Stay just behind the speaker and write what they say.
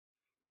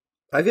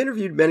I've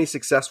interviewed many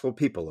successful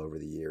people over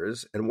the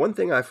years, and one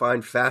thing I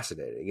find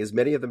fascinating is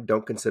many of them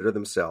don't consider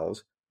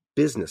themselves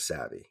business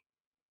savvy.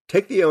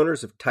 Take the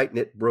owners of Tight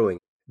Knit Brewing.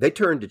 They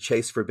turned to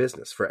Chase for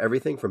Business for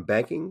everything from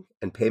banking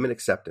and payment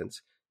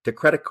acceptance to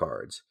credit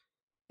cards,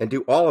 and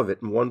do all of it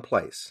in one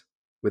place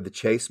with the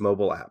Chase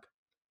mobile app.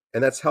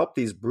 And that's helped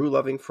these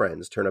brew-loving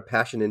friends turn a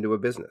passion into a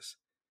business.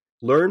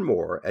 Learn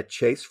more at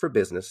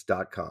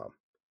chaseforbusiness.com.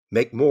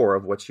 Make more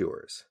of what's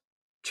yours.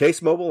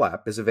 Chase mobile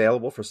app is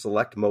available for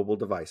select mobile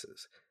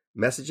devices.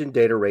 Message and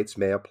data rates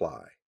may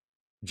apply.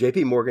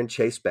 J.P. Morgan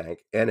Chase Bank,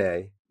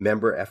 N.A.,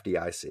 member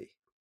FDIC.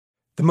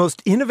 The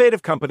most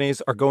innovative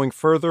companies are going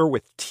further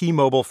with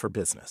T-Mobile for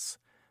Business.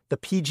 The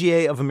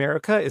PGA of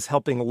America is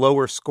helping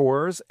lower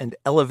scores and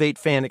elevate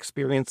fan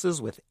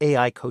experiences with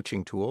AI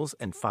coaching tools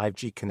and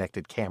 5G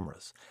connected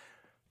cameras.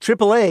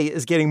 AAA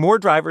is getting more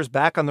drivers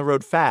back on the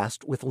road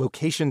fast with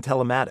location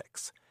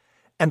telematics.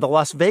 And the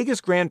Las Vegas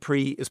Grand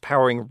Prix is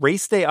powering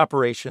race day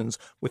operations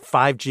with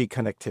 5G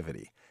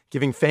connectivity,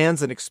 giving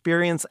fans an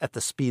experience at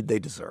the speed they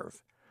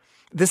deserve.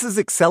 This is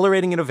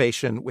accelerating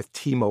innovation with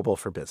T-Mobile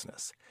for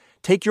Business.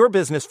 Take your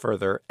business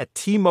further at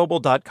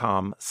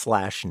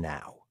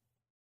T-Mobile.com/now.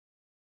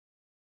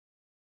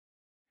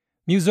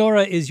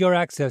 Musora is your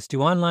access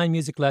to online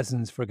music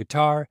lessons for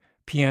guitar,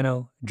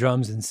 piano,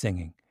 drums, and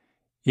singing.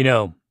 You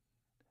know,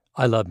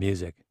 I love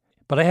music,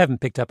 but I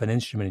haven't picked up an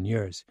instrument in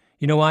years.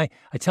 You know why?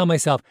 I tell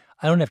myself,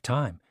 I don't have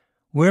time.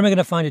 Where am I going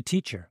to find a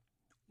teacher?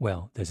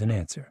 Well, there's an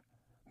answer.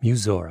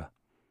 Musora.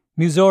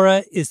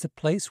 Musora is the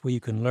place where you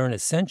can learn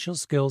essential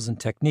skills and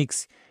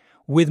techniques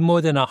with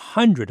more than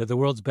 100 of the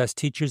world's best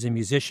teachers and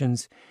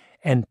musicians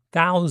and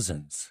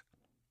thousands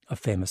of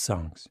famous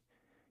songs.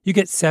 You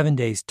get 7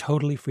 days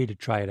totally free to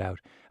try it out,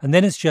 and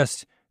then it's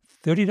just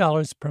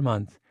 $30 per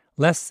month,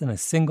 less than a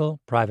single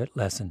private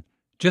lesson.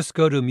 Just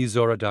go to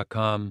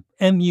Musora.com,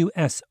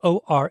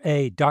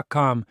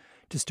 Musora.com,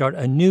 to start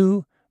a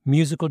new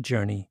musical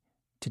journey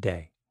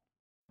today.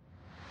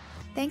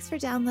 Thanks for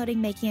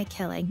downloading Making a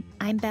Killing.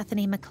 I'm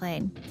Bethany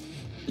McLean.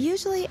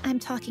 Usually I'm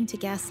talking to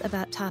guests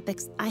about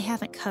topics I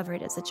haven't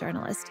covered as a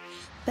journalist,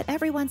 but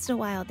every once in a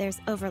while there's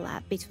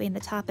overlap between the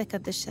topic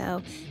of the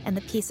show and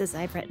the pieces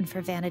I've written for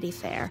Vanity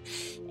Fair.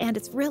 And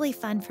it's really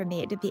fun for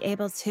me to be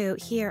able to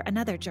hear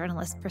another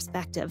journalist's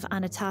perspective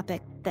on a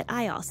topic that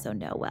I also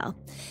know well.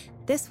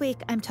 This week,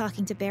 I'm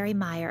talking to Barry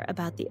Meyer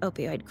about the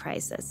opioid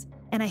crisis,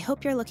 and I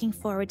hope you're looking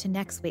forward to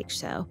next week's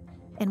show,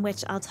 in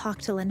which I'll talk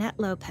to Lynette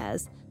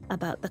Lopez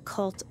about the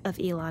cult of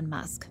Elon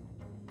Musk.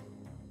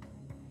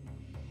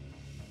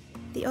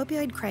 The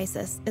opioid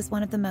crisis is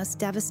one of the most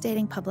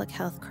devastating public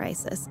health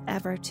crises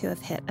ever to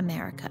have hit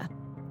America.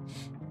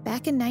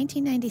 Back in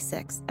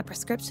 1996, a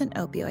prescription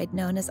opioid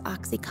known as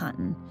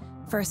OxyContin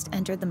first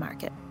entered the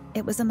market.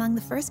 It was among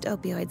the first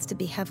opioids to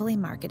be heavily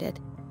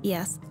marketed,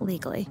 yes,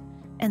 legally.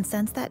 And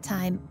since that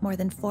time, more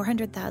than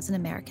 400,000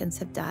 Americans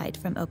have died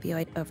from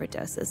opioid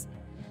overdoses.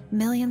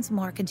 Millions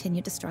more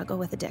continue to struggle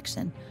with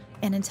addiction,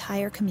 and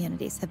entire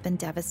communities have been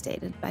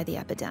devastated by the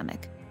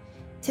epidemic.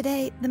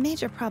 Today, the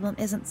major problem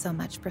isn't so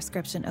much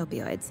prescription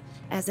opioids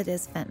as it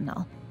is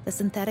fentanyl, the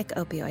synthetic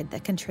opioid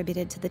that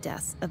contributed to the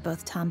deaths of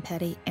both Tom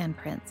Petty and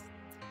Prince.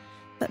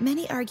 But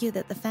many argue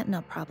that the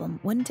fentanyl problem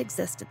wouldn't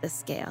exist at this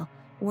scale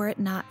were it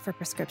not for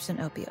prescription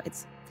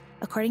opioids.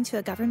 According to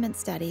a government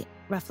study,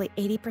 roughly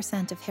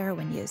 80% of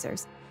heroin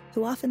users,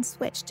 who often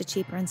switch to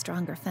cheaper and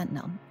stronger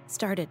fentanyl,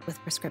 started with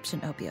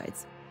prescription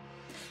opioids.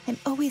 I'm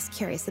always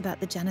curious about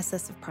the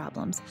genesis of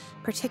problems,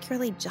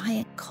 particularly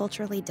giant,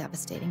 culturally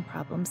devastating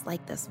problems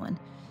like this one.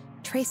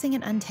 Tracing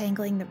and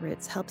untangling the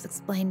roots helps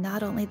explain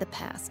not only the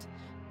past,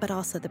 but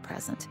also the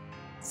present.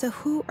 So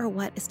who or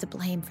what is to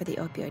blame for the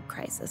opioid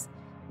crisis?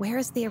 Where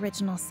is the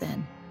original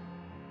sin?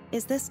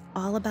 Is this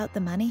all about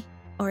the money?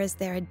 Or is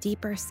there a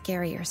deeper,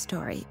 scarier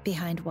story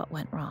behind what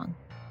went wrong?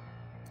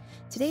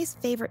 Today's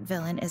favorite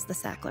villain is the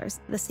Sacklers,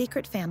 the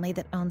secret family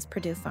that owns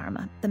Purdue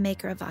Pharma, the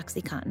maker of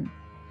OxyContin.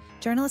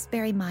 Journalist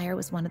Barry Meyer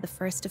was one of the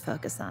first to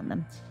focus on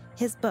them.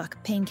 His book,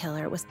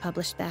 Painkiller, was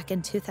published back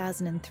in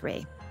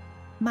 2003.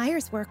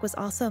 Meyer's work was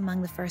also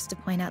among the first to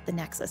point out the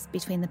nexus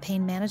between the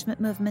pain management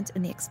movement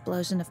and the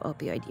explosion of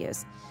opioid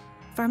use.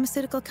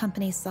 Pharmaceutical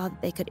companies saw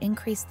that they could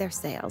increase their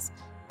sales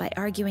by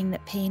arguing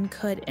that pain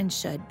could and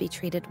should be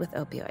treated with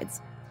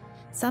opioids.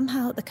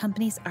 Somehow, the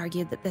companies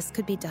argued that this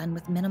could be done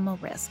with minimal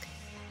risk,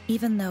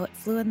 even though it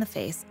flew in the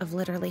face of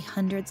literally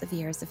hundreds of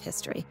years of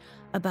history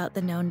about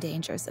the known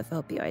dangers of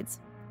opioids.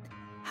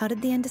 How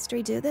did the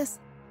industry do this?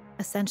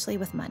 Essentially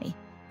with money,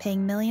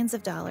 paying millions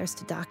of dollars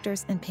to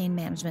doctors and pain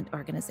management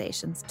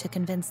organizations to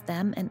convince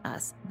them and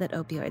us that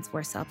opioids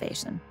were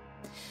salvation.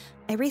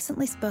 I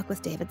recently spoke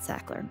with David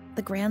Sackler,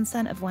 the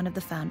grandson of one of the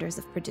founders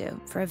of Purdue,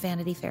 for a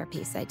Vanity Fair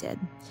piece I did.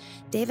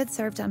 David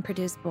served on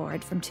Purdue's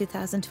board from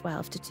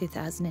 2012 to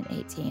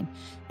 2018,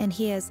 and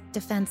he is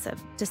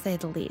defensive, to say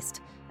the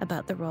least,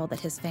 about the role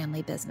that his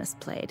family business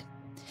played.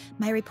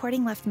 My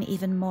reporting left me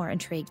even more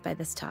intrigued by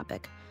this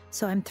topic,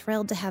 so I'm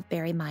thrilled to have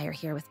Barry Meyer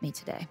here with me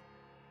today.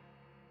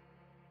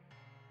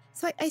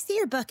 So I see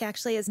your book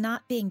actually as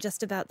not being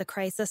just about the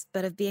crisis,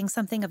 but of being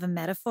something of a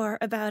metaphor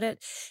about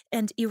it.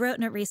 And you wrote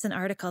in a recent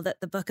article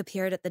that the book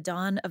appeared at the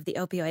dawn of the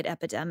opioid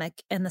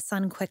epidemic, and the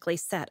sun quickly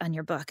set on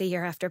your book. A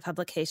year after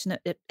publication,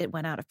 it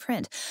went out of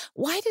print.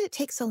 Why did it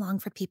take so long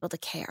for people to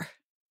care?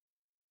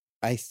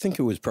 I think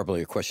it was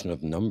probably a question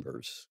of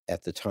numbers.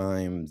 At the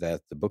time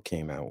that the book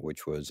came out,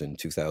 which was in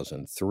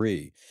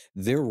 2003,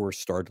 there were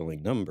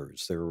startling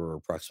numbers. There were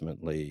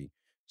approximately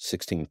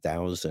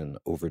 16,000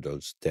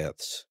 overdose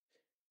deaths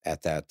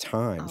at that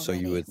time. Already? So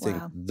you would think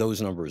Wow.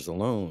 those numbers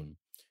alone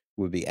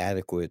would be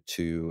adequate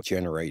to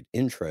generate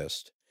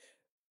interest.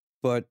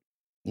 But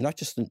not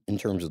just in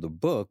terms of the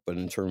book, but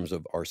in terms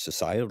of our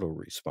societal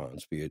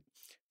response, be it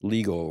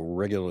legal,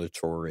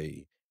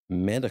 regulatory,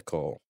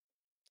 medical.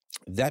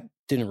 That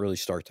didn't really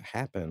start to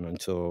happen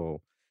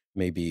until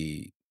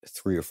maybe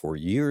 3 or 4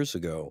 years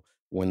ago,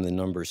 when the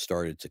numbers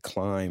started to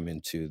climb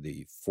into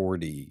the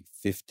 40,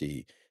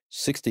 50,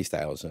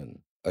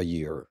 60,000 a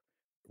year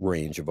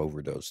range of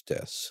overdose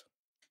deaths.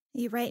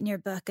 You write in your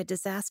book, a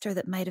disaster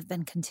that might have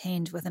been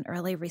contained with an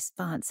early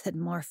response had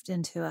morphed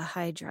into a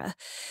hydra.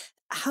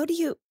 How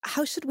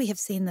should we have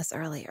seen this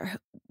earlier?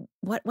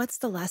 What's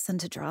the lesson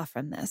to draw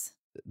from this?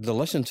 The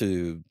lesson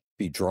to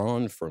be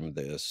drawn from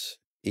this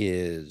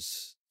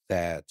is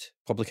that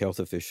public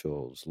health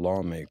officials,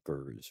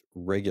 lawmakers,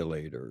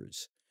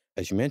 regulators,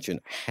 as you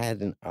mentioned,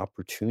 had an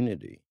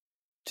opportunity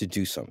to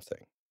do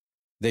something.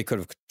 They could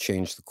have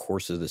changed the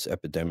course of this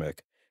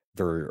epidemic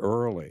very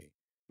early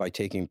by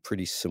taking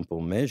pretty simple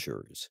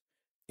measures,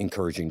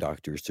 encouraging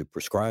doctors to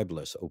prescribe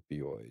less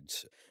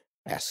opioids,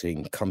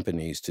 asking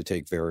companies to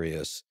take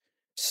various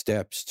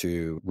steps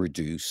to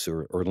reduce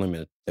or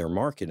limit their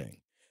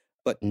marketing.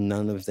 But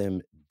none of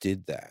them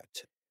did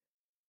that.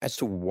 As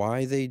to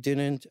why they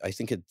didn't, I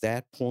think at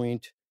that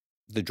point,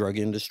 the drug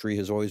industry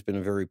has always been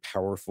a very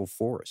powerful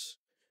force.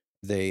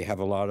 They have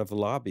a lot of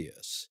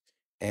lobbyists,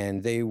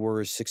 and they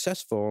were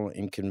successful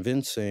in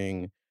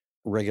convincing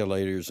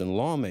regulators and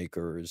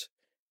lawmakers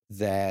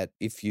that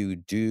if you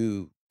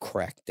do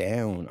crack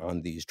down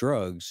on these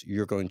drugs,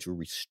 you're going to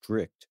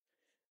restrict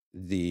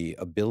the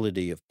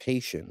ability of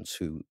patients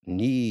who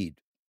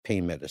need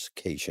pain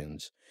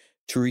medications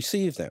to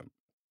receive them.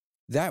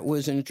 That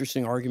was an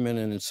interesting argument,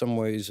 and in some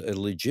ways a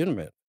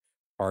legitimate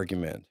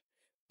argument.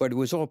 But it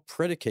was all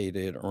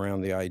predicated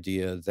around the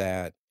idea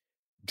that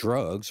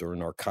drugs or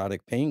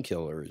narcotic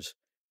painkillers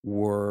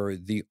were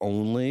the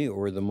only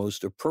or the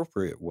most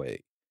appropriate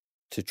way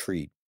to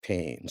treat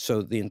pain.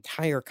 So the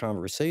entire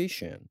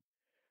conversation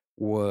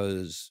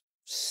was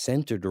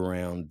centered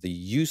around the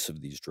use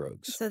of these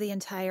drugs. So the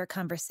entire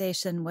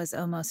conversation was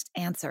almost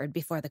answered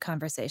before the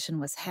conversation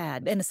was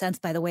had, in a sense,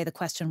 by the way the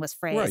question was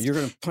phrased. Right, you're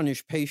going to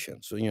punish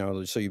patients. So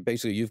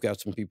you've got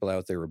some people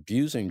out there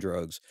abusing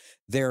drugs.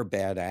 They're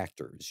bad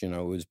actors. It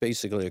was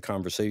basically a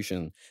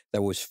conversation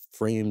that was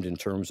framed in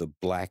terms of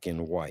black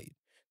and white.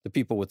 The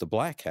people with the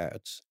black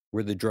hats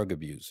were the drug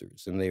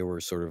abusers, and they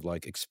were sort of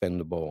like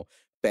expendable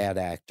bad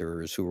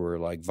actors who were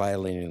like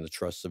violating the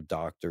trust of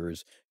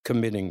doctors,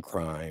 committing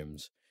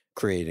crimes,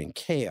 creating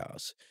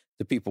chaos.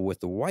 The people with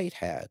the white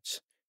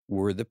hats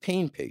were the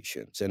pain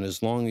patients. And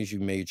as long as you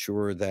made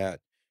sure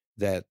that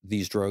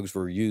these drugs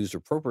were used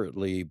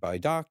appropriately by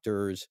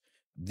doctors,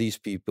 these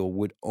people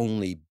would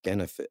only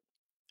benefit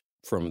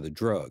from the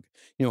drug.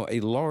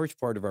 A large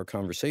part of our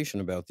conversation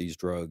about these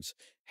drugs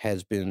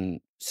has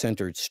been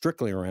centered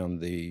strictly around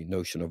the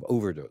notion of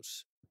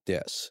overdose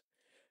deaths.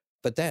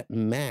 But that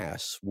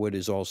masks what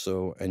is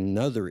also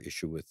another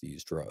issue with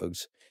these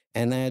drugs,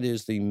 and that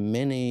is the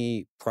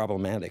many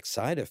problematic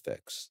side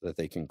effects that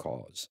they can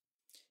cause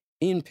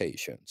in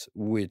patients,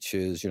 which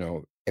is,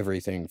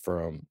 everything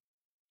from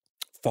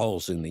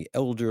falls in the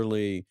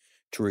elderly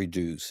to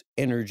reduce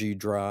energy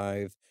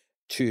drive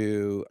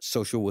to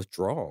social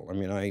withdrawal. I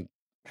mean, I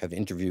have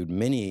interviewed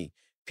many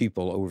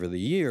people over the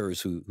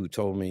years who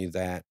told me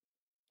that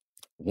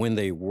when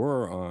they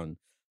were on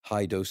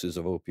high doses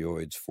of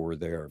opioids for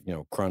their,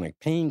 chronic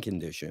pain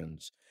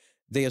conditions,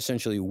 they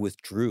essentially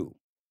withdrew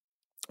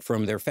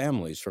from their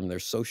families, from their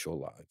social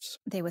lives.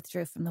 They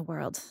withdrew from the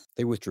world.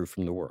 They withdrew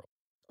from the world.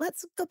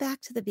 Let's go back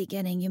to the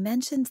beginning. You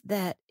mentioned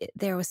that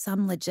there was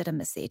some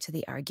legitimacy to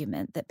the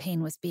argument that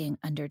pain was being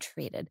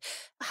undertreated.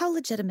 How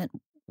legitimate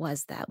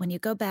was that when you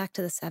go back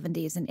to the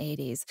 70s and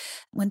 80s,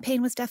 when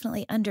pain was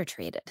definitely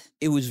undertreated?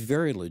 It was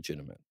very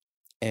legitimate.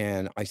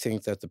 And I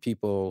think that the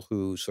people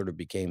who sort of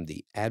became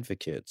the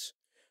advocates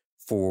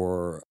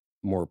for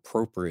more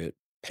appropriate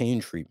pain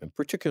treatment,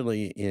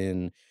 particularly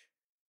in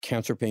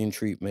cancer pain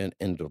treatment,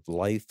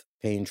 end-of-life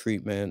pain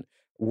treatment,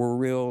 were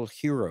real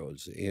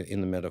heroes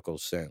in the medical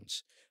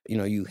sense.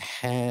 You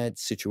had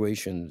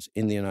situations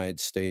in the United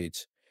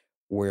States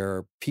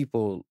where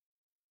people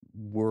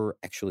were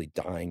actually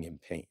dying in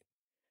pain.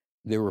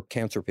 There were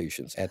cancer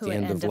patients at the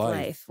end of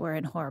life were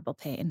in horrible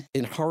pain.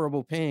 In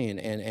horrible pain.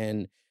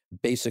 And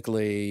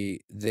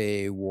basically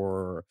they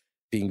were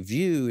being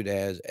viewed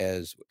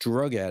as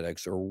drug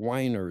addicts or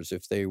whiners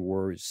if they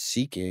were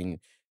seeking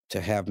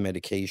to have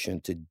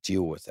medication to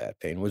deal with that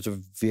pain. It was a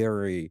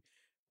very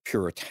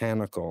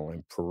puritanical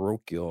and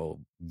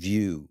parochial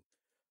view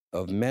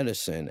of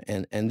medicine.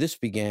 And this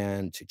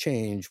began to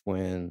change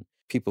when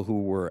people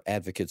who were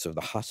advocates of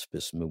the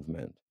hospice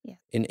movement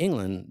in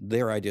England,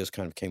 their ideas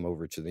kind of came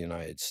over to the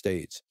United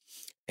States.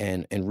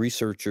 And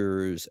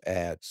researchers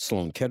at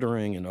Sloan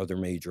Kettering and other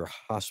major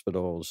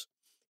hospitals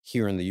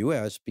here in the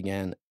U.S.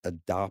 began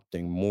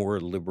adopting more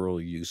liberal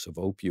use of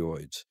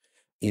opioids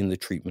in the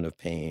treatment of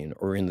pain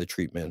or in the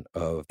treatment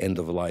of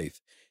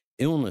end-of-life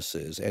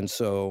illnesses. And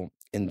so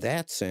in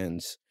that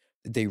sense,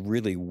 they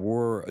really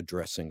were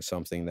addressing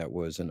something that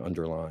was an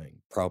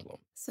underlying problem.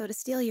 So to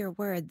steal your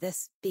word,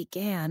 this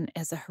began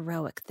as a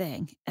heroic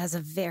thing, as a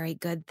very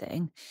good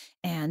thing,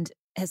 and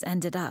has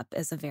ended up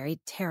as a very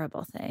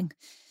terrible thing.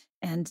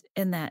 And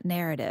in that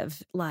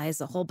narrative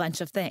lies a whole bunch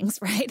of things,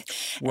 right?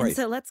 And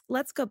so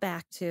let's go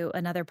back to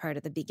another part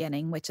of the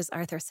beginning, which is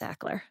Arthur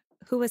Sackler.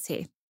 Who was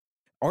he?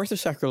 Arthur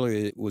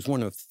Sackler was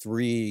one of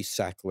three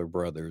Sackler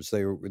brothers.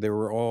 They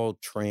were all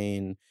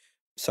trained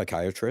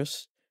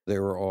psychiatrists. They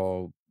were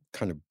all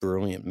kind of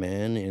brilliant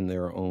men in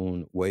their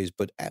own ways.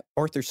 But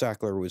Arthur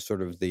Sackler was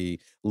sort of the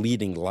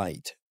leading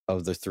light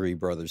of the three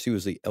brothers. He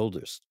was the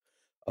eldest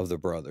of the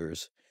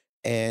brothers.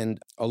 And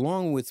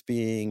along with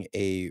being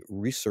a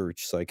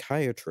research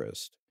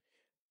psychiatrist,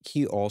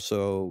 he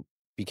also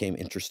became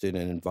interested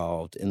and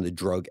involved in the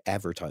drug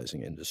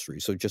advertising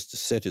industry. So just to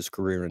set his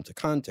career into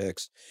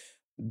context,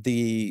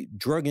 the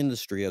drug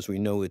industry as we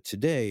know it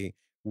today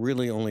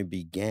really only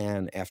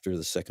began after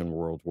the Second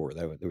World War.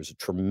 There was a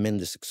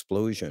tremendous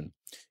explosion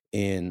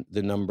in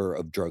the number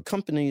of drug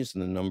companies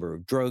and the number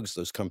of drugs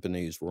those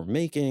companies were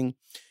making.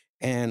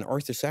 And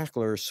Arthur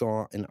Sackler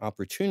saw an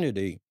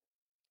opportunity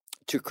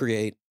to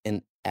create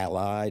an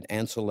allied,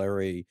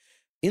 ancillary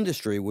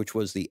industry, which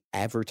was the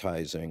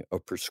advertising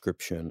of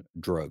prescription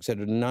drugs that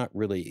had not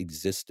really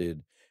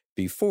existed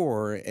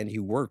before. And he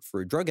worked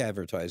for a drug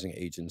advertising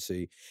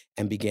agency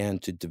and began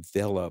to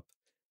develop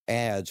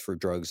ads for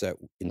drugs that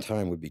in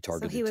time would be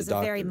targeted to doctors. So he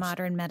was a very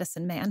modern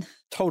medicine man.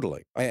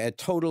 Totally.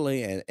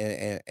 Totally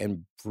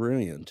and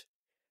brilliant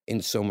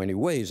in so many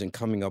ways, and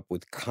coming up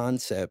with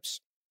concepts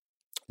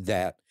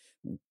that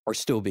are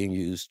still being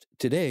used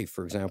today.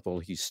 For example,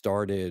 he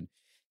started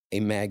a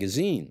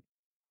magazine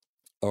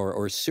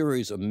or a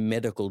series of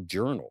medical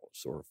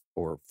journals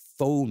or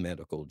faux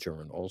medical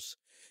journals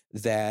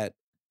that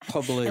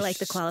published. I like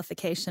the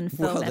qualification,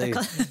 faux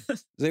medical.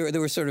 They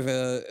were sort of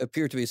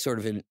appeared to be sort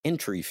of an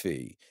entry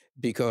fee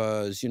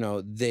because,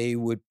 they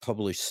would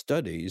publish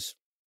studies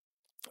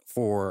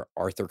for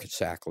Arthur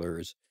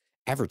Sackler's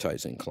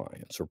advertising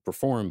clients or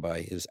performed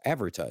by his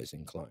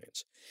advertising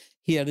clients.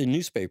 He had a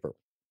newspaper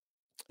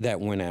that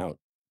went out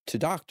to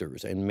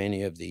doctors, and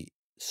many of the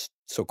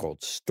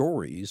so-called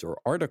stories or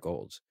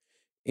articles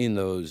in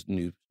those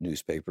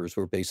newspapers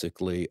were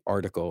basically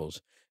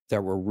articles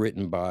that were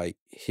written by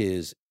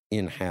his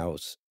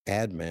in-house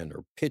ad men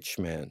or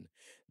pitchmen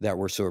that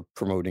were sort of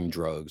promoting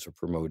drugs or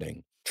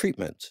promoting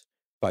treatments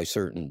by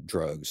certain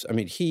drugs. I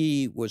mean,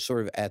 he was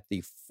sort of at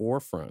the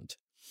forefront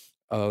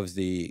of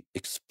the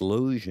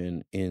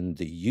explosion in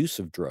the use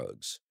of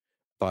drugs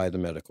by the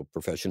medical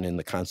profession in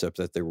the concept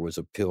that there was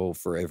a pill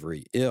for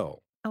every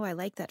ill. Oh, I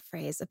like that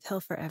phrase, a pill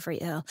for every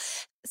ill.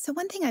 So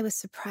one thing I was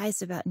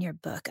surprised about in your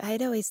book, I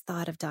had always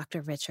thought of Dr.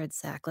 Richard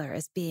Sackler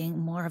as being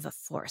more of a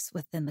force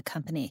within the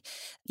company.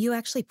 You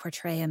actually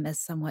portray him as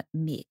somewhat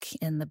meek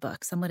in the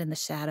book, somewhat in the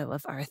shadow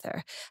of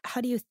Arthur.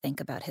 How do you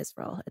think about his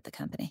role at the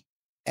company?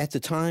 At the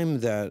time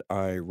that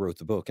I wrote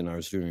the book and I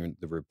was doing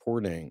the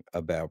reporting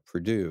about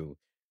Purdue,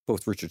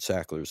 both Richard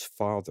Sackler's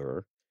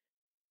father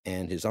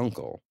and his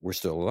uncle were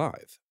still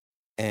alive.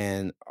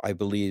 And I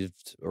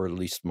believed, or at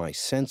least my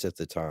sense at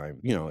the time,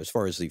 as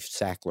far as the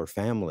Sackler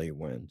family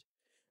went,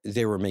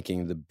 they were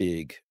making the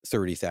big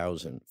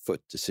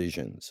 30,000-foot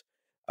decisions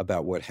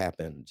about what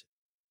happened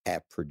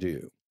at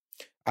Purdue.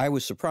 I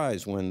was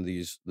surprised when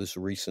this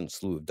recent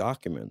slew of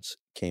documents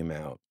came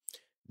out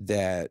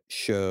that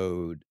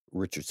showed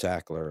Richard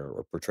Sackler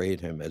or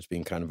portrayed him as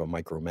being kind of a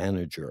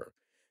micromanager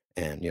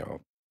and,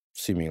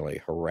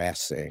 seemingly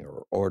harassing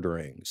or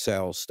ordering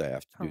sales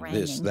staff to do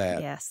this,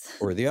 that,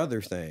 or the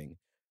other thing.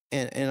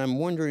 And I'm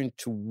wondering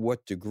to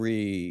what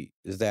degree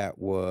that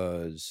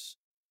was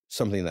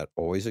something that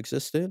always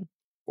existed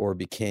or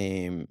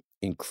became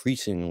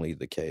increasingly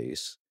the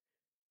case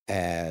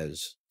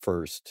as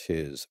first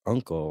his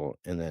uncle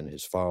and then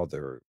his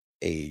father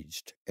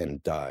aged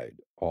and died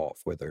off,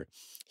 whether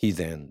he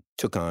then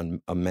took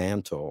on a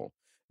mantle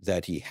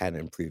that he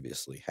hadn't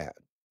previously had.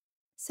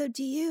 So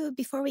do you,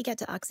 before we get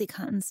to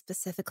OxyContin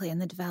specifically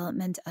and the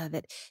development of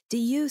it, do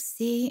you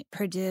see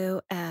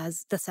Purdue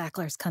as the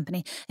Sacklers'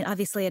 company? And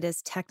obviously it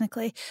is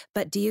technically,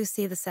 but do you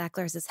see the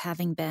Sacklers as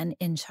having been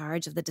in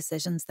charge of the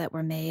decisions that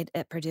were made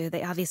at Purdue?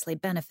 They obviously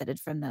benefited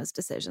from those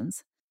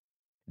decisions.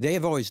 They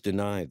have always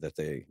denied that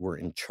they were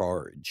in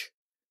charge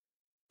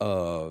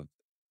of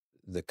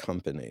the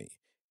company.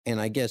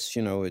 And I guess,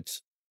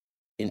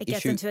 it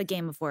gets into a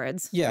game of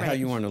words. Yeah, right. How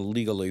you want to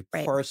legally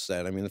parse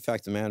that. I mean, the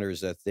fact of the matter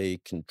is that they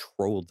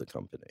controlled the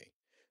company.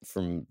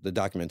 From the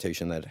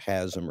documentation that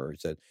has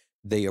emerged, that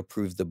they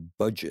approved the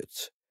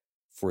budgets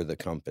for the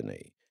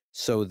company,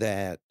 so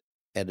that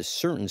at a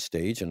certain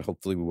stage, and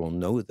hopefully we will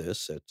know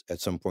this at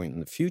some point in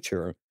the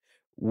future,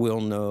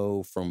 we'll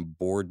know from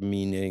board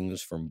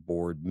meetings, from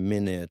board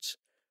minutes,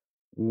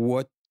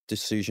 what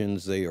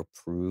decisions they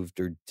approved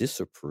or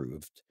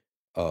disapproved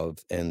of,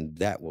 and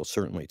that will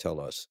certainly tell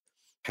us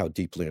how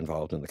deeply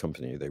involved in the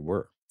company they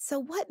were. So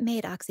what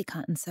made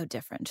OxyContin so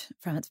different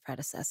from its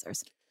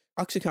predecessors?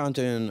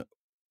 OxyContin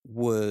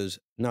was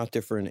not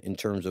different in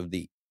terms of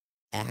the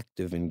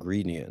active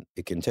ingredient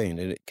it contained.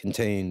 It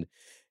contained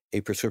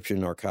a prescription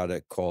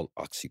narcotic called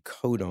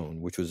oxycodone,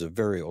 which was a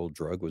very old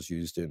drug, was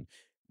used in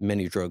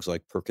many drugs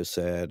like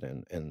Percocet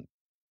and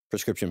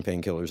prescription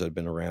painkillers that had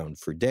been around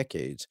for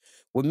decades.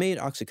 What made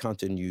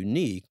OxyContin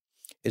unique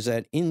is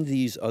that in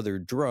these other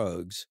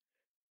drugs,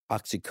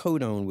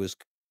 oxycodone was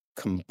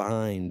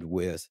combined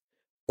with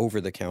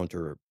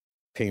over-the-counter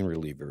pain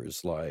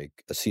relievers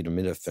like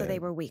acetaminophen. So they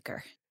were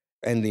weaker.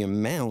 And the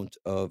amount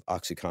of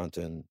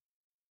OxyContin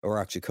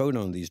or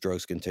oxycodone these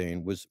drugs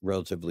contained was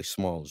relatively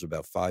small. It was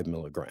about 5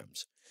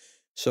 milligrams.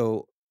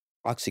 So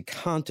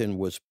OxyContin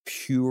was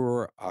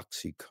pure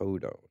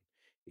oxycodone.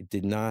 It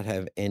did not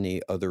have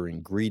any other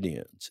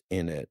ingredients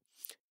in it.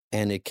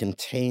 And it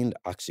contained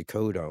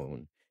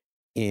oxycodone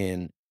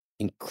in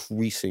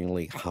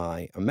increasingly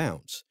high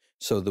amounts.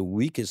 So the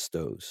weakest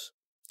dose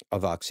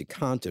of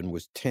OxyContin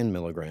was 10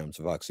 milligrams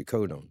of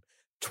oxycodone,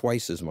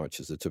 twice as much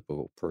as the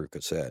typical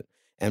Percocet.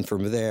 And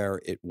from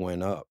there, it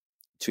went up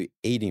to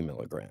 80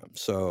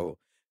 milligrams. So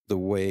the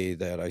way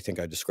that I think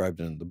I described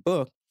it in the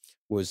book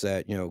was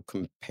that,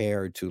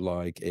 compared to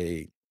like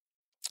a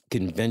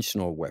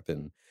conventional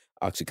weapon,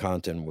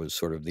 OxyContin was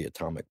sort of the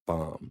atomic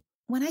bomb.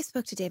 When I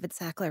spoke to David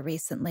Sackler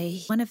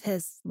recently, one of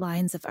his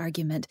lines of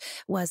argument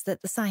was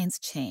that the science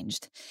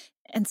changed.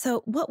 And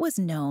so what was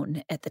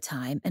known at the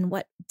time and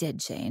what did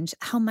change?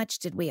 How much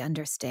did we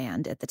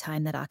understand at the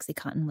time that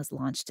OxyContin was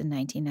launched in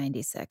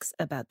 1996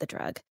 about the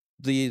drug?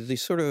 The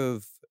sort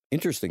of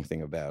interesting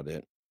thing about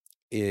it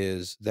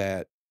is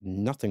that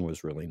nothing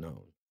was really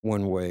known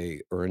one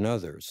way or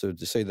another. So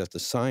to say that the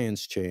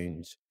science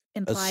changed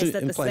implies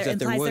that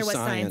there was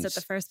science at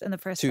the first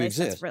place. To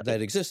exist,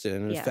 that existed.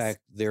 And in fact,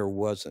 there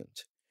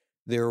wasn't.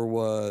 There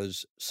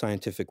was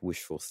scientific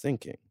wishful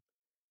thinking,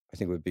 I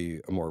think would be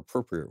a more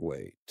appropriate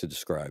way to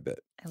describe it.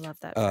 I love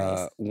that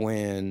phrase.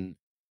 When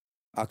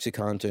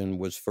OxyContin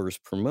was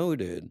first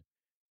promoted,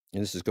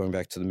 and this is going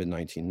back to the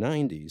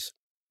mid-1990s,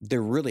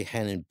 there really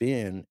hadn't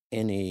been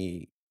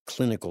any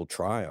clinical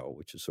trial,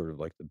 which is sort of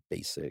like the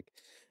basic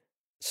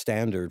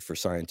standard for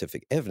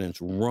scientific evidence,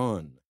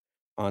 run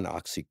on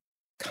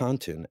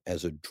OxyContin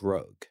as a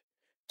drug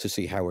to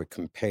see how it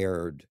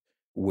compared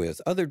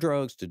with other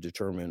drugs, to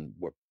determine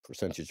what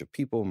percentage of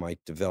people might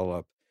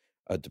develop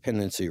a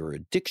dependency or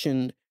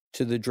addiction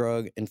to the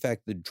drug. In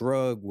fact, the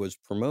drug was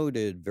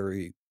promoted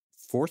very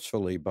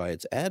forcefully by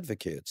its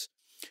advocates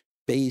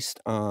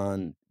based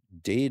on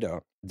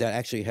data that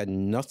actually had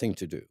nothing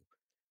to do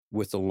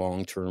with the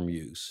long-term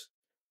use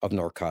of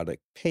narcotic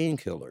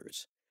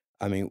painkillers.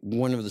 I mean,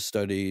 one of the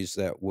studies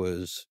that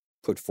was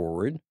put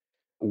forward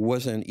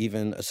wasn't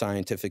even a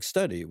scientific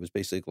study. It was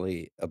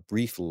basically a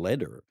brief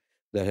letter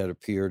that had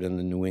appeared in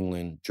the New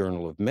England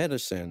Journal of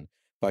Medicine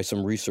by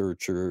some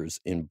researchers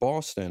in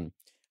Boston,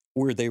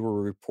 where they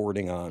were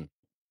reporting on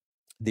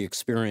the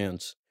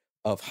experience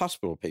of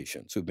hospital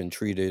patients who've been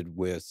treated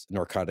with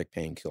narcotic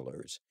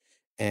painkillers.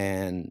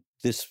 And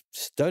this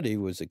study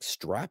was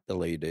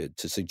extrapolated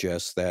to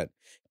suggest that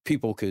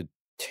people could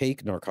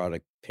take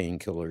narcotic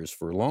painkillers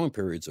for long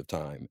periods of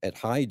time at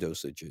high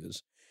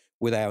dosages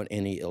without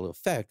any ill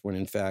effect, when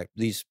in fact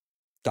these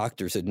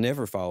doctors had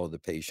never followed the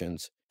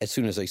patients as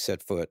soon as they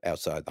set foot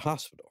outside the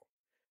hospital.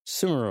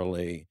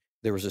 Similarly,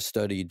 there was a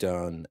study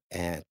done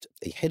at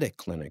a headache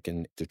clinic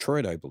in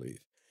Detroit, I believe.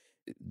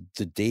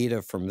 The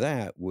data from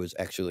that was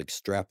actually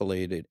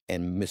extrapolated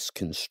and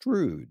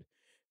misconstrued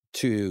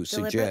to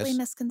suggest— Deliberately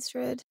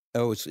misconstrued?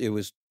 Oh, it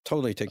was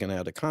totally taken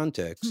out of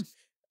context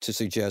to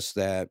suggest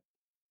that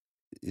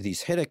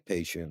these headache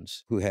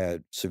patients who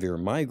had severe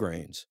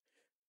migraines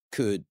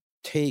could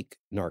take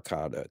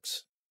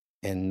narcotics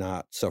and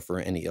not suffer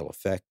any ill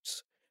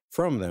effects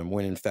from them,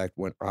 when in fact,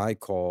 when I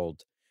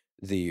called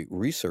the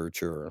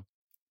researcher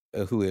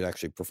who had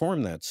actually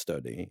performed that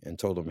study and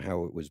told him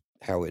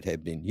how it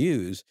had been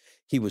used,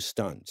 he was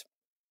stunned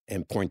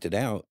and pointed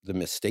out the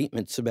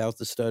misstatements about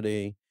the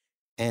study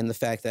and the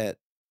fact that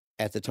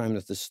at the time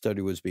that the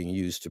study was being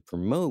used to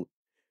promote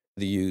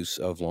the use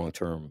of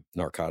long-term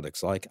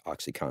narcotics like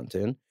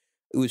OxyContin,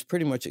 it was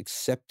pretty much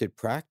accepted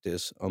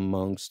practice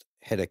amongst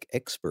headache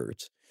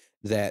experts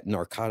that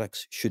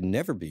narcotics should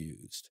never be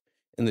used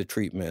in the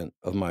treatment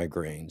of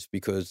migraines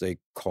because they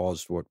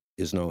caused what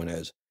is known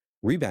as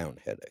rebound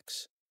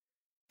headaches.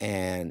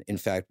 And in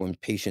fact, when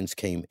patients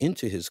came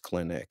into his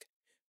clinic,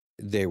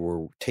 they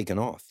were taken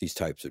off these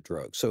types of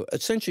drugs. So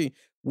essentially,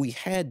 we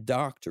had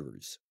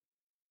doctors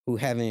who,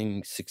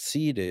 having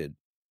succeeded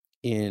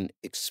in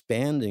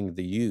expanding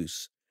the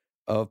use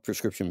of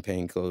prescription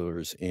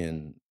painkillers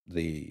in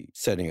the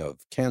setting of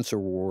cancer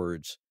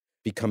wards,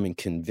 becoming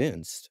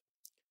convinced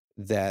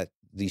that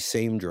these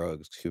same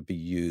drugs could be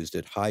used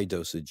at high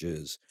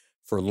dosages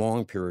for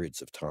long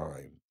periods of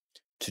time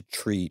to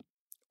treat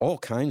all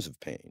kinds of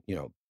pain,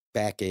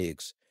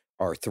 backaches,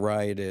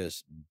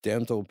 arthritis,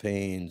 dental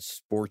pain,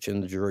 sports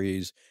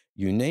injuries,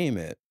 you name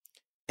it.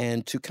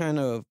 And to kind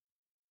of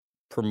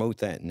promote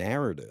that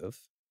narrative,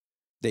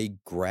 they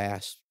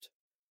grasped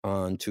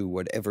onto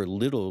whatever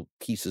little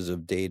pieces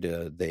of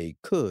data they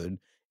could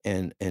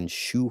and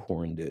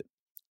shoehorned it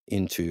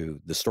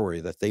into the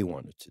story that they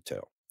wanted to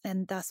tell.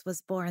 And thus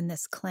was born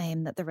this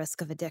claim that the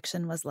risk of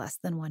addiction was less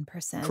than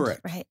 1%.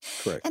 Correct. Right?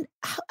 Correct. And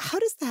how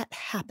does that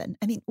happen?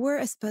 I mean, we're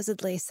a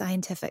supposedly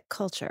scientific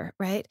culture,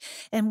 right?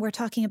 And we're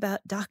talking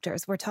about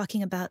doctors. We're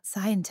talking about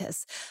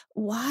scientists.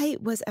 Why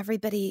was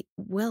everybody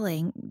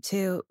willing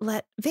to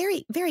let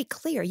very, very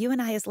clear, you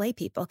and I as lay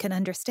people can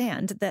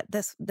understand that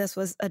this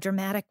was a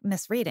dramatic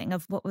misreading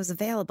of what was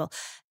available.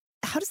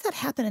 How does that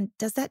happen? And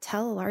does that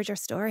tell a larger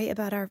story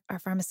about our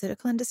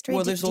pharmaceutical industry?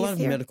 Well, there's a lot of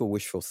medical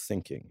wishful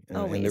thinking,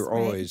 and there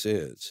always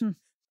is.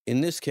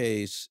 In this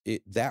case,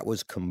 that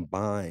was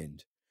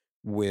combined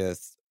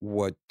with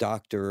what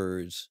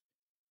doctors,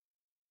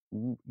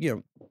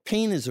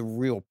 pain is a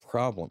real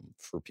problem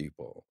for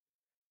people.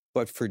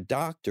 But for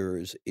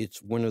doctors,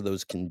 it's one of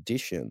those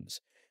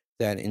conditions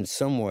that in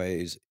some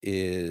ways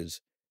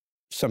is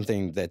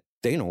something that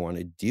they don't want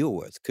to deal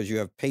with, because you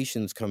have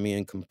patients coming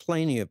in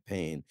complaining of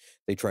pain.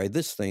 They try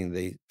this thing,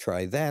 they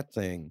try that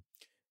thing.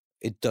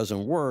 It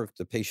doesn't work.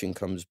 The patient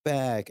comes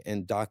back,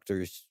 and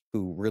doctors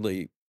who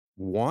really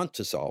want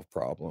to solve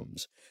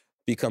problems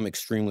become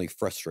extremely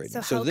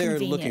frustrated. So they're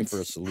looking for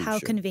a solution. How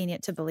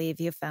convenient to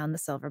believe you found the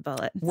silver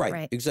bullet.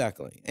 Right.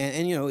 Exactly.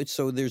 And it's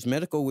so there's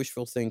medical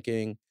wishful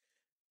thinking.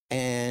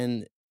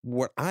 And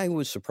what I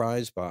was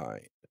surprised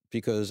by,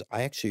 because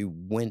I actually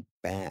went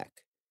back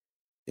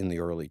in the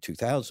early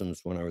 2000s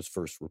when I was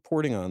first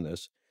reporting on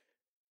this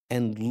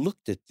and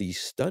looked at these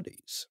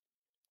studies,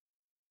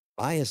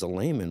 I, as a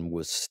layman,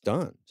 was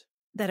stunned.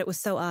 That it was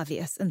so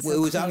obvious and so it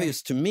was clear.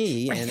 Obvious to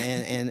me.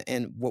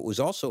 And what was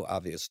also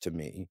obvious to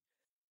me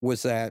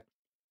was that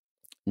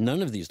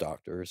none of these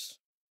doctors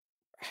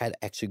had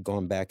actually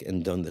gone back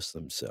and done this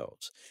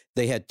themselves.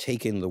 They had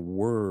taken the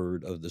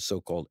word of the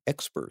so-called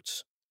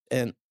experts.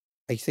 And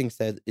I think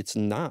that it's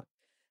not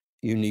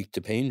unique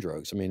to pain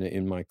drugs. I mean,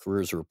 in my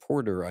career as a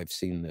reporter, I've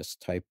seen this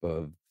type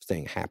of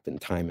thing happen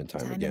time and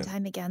time again. Time and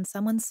time again.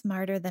 Someone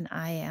smarter than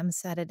I am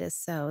said it is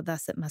so,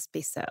 thus it must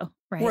be so,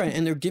 right? Right,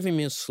 and they're giving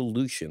me a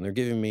solution. They're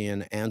giving me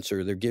an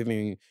answer. They're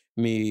giving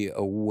me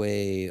a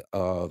way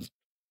of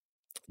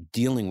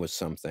dealing with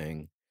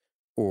something,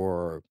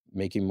 or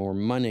making more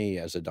money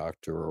as a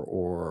doctor,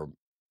 or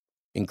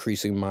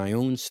increasing my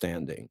own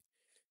standing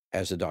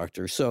as a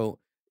doctor. So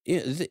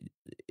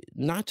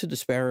not to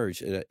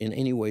disparage in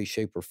any way,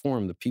 shape, or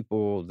form the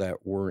people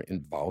that were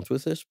involved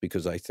with this,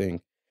 because I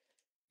think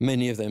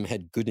many of them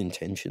had good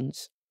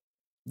intentions.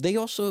 There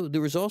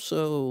was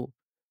also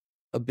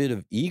a bit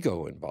of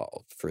ego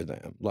involved for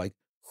them. Like,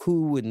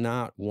 who would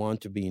not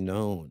want to be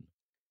known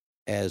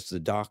as the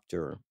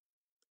doctor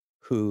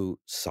who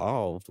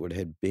solved what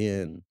had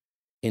been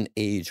an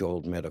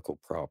age-old medical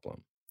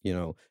problem?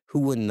 Who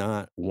would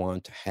not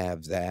want to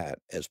have that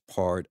as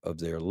part of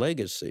their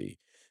legacy?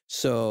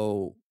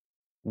 So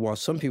while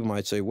some people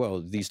might say, well,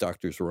 these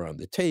doctors were on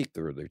the take,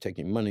 or they're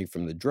taking money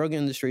from the drug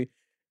industry,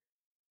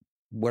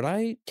 what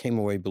I came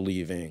away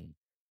believing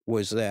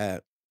was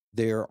that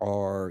there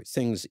are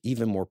things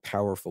even more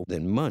powerful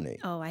than money.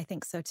 Oh, I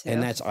think so too.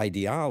 And that's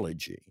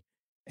ideology.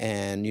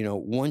 And,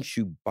 once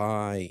you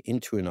buy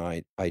into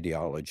an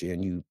ideology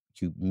and you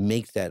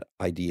make that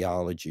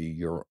ideology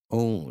your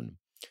own,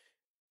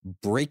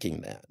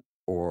 breaking that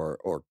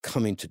or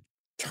coming to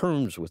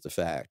terms with the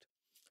fact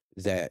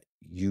that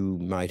you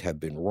might have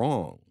been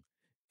wrong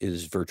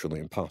is virtually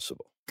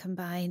impossible.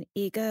 Combine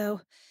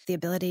ego, the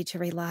ability to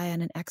rely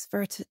on an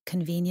expert,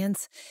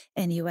 convenience,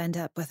 and you end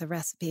up with a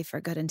recipe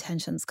for good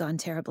intentions gone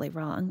terribly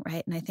wrong,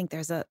 right? And I think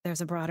there's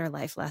a broader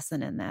life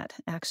lesson in that,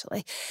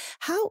 actually.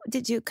 How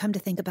did you come to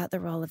think about the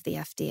role of the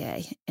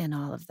FDA in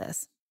all of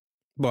this?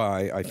 Well,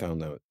 I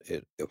found that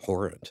it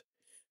abhorrent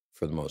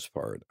for the most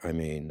part. I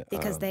mean,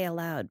 because they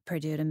allowed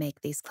Purdue to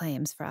make these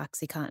claims for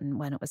OxyContin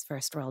when it was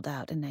first rolled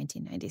out in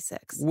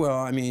 1996. Well,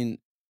 I mean,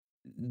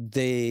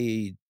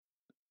 they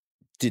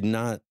did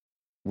not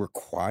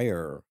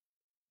require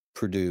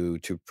Purdue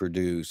to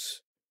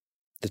produce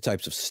the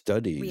types of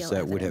studies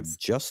that would have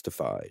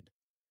justified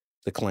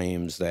the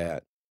claims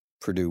that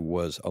Purdue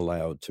was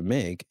allowed to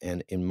make.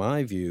 And in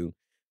my view,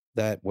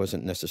 that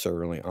wasn't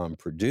necessarily on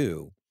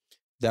Purdue.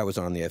 That was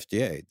on the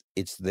FDA.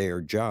 It's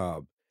their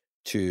job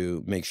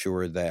to make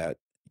sure that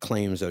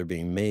claims that are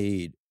being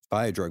made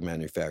by a drug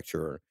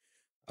manufacturer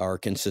are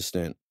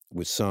consistent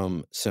with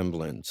some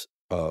semblance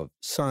of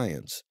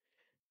science.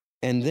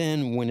 And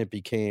then when it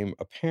became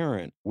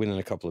apparent within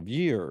a couple of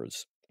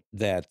years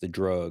that the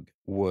drug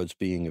was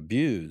being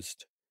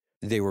abused,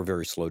 they were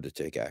very slow to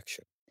take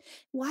action.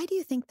 Why do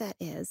you think that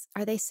is?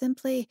 Are they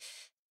simply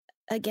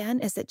again,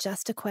 is it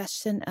just a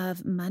question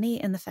of money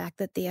and the fact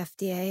that the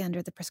FDA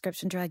under the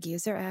Prescription Drug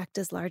User Act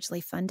is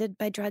largely funded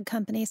by drug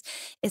companies?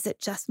 Is it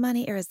just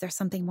money, or is there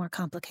something more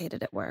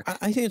complicated at work?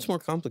 I think it's more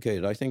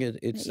complicated. I think it's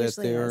It that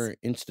usually they're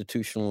is.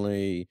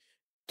 institutionally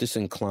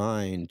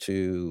disinclined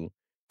to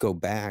go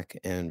back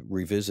and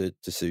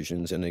revisit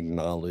decisions and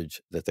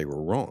acknowledge that they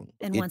were wrong.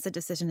 And once a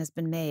decision has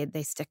been made,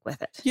 they stick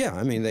with it. Yeah,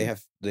 I mean,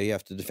 Mhm. they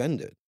have to defend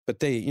it.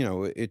 But they,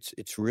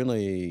 it's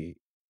really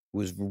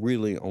was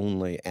really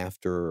only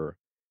after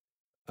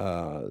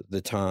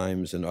the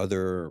Times and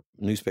other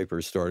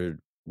newspapers started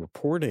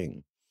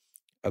reporting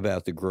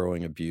about the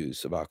growing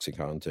abuse of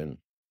OxyContin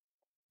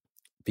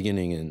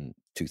beginning in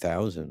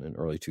 2000 and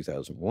early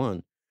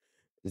 2001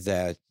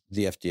 that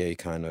the FDA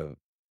kind of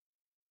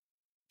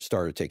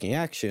started taking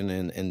action,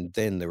 and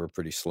then they were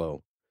pretty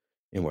slow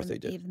in what they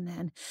did. Even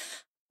then.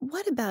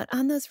 What about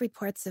on those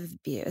reports of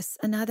abuse?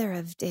 Another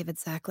of David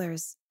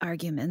Sackler's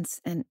arguments,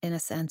 in a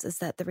sense, is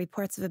that the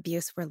reports of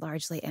abuse were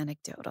largely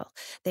anecdotal.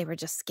 They were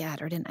just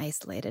scattered and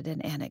isolated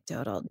and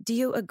anecdotal. Do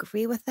you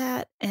agree with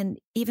that? And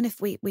even if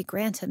we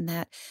grant him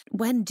that,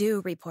 when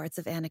do reports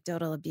of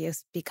anecdotal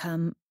abuse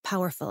become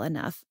powerful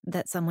enough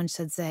that someone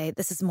should say,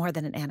 this is more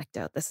than an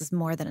anecdote, this is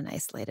more than an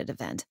isolated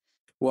event?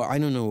 Well, I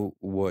don't know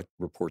what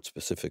report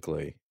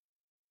specifically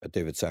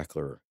David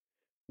Sackler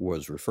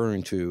was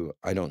referring to.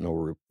 I don't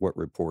know what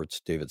reports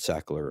David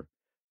Sackler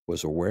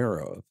was aware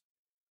of.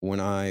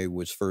 When I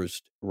was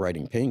first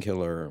writing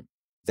Painkiller,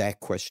 that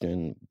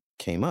question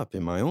came up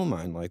in my own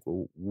mind, like,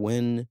 well,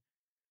 when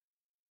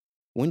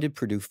did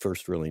Purdue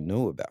first really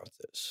know about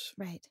this?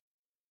 Right.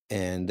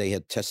 And they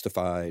had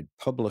testified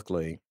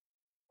publicly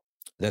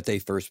that they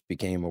first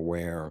became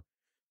aware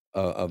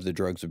of the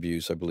drugs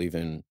abuse, I believe,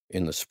 in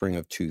the spring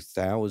of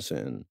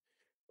 2000,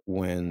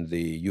 when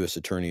the U.S.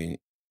 attorney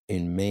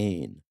in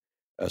Maine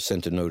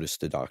sent a notice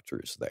to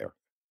doctors there,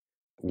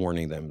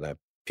 warning them that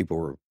people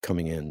were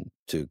coming in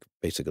to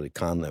basically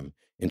con them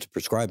into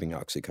prescribing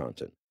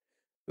OxyContin.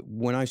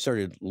 When I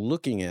started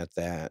looking at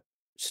that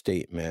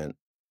statement,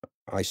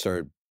 I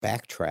started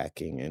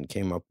backtracking and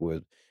came up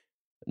with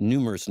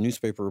numerous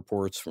newspaper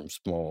reports from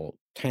small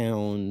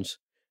towns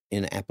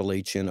in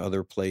Appalachia and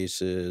other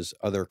places,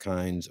 other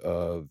kinds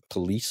of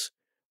police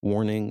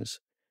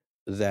warnings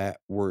that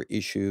were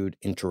issued,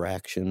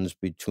 interactions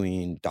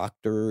between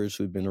doctors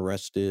who'd been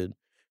arrested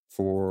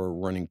for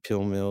running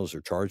pill mills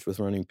or charged with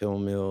running pill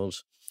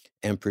mills,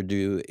 and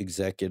Purdue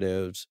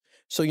executives.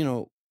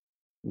 So,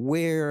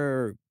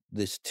 where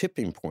this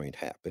tipping point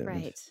happened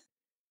Right.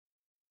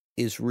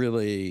 is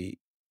really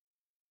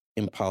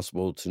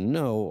impossible to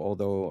know,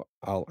 although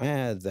I'll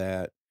add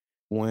that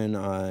when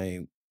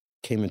I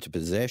came into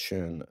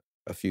possession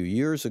a few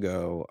years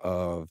ago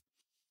of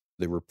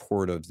the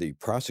report of the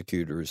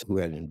prosecutors who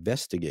had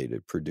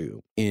investigated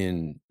Purdue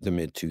in the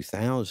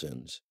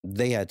mid-2000s,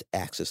 they had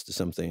access to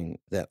something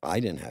that I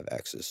didn't have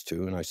access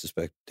to, and I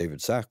suspect David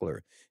Sackler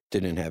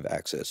didn't have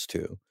access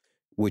to,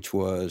 which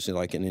was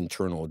like an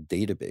internal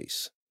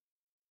database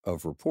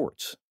of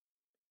reports.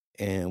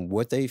 And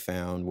what they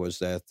found was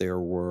that there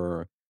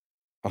were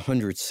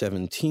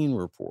 117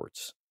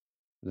 reports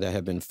that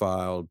had been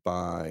filed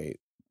by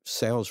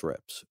sales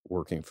reps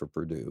working for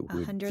Purdue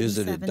who had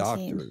visited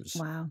 117. doctors.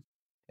 Wow.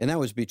 And that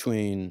was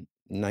between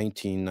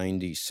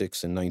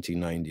 1996 and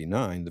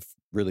 1999,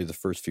 really the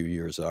first few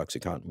years that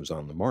OxyContin was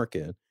on the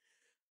market.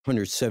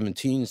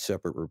 117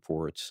 separate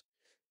reports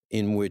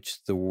in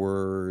which the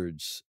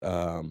words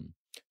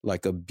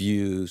like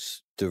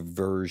abuse,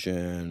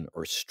 diversion,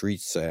 or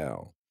street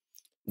sale,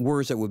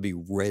 words that would be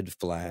red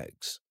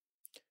flags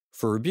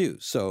for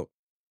abuse. So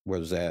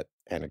was that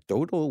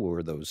anecdotal?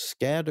 Were those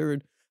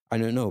scattered? I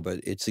don't know, but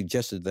it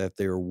suggested that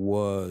there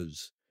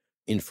was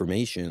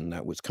information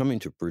that was coming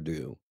to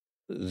Purdue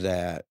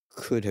that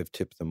could have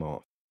tipped them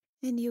off.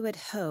 And you would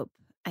hope,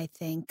 I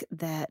think,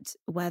 that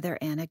whether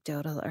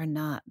anecdotal or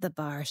not, the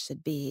bar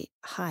should be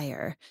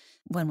higher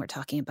when we're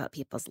talking about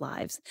people's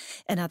lives.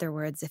 In other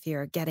words, if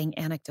you're getting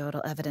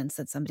anecdotal evidence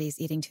that somebody's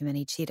eating too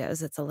many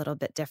Cheetos, it's a little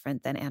bit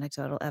different than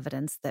anecdotal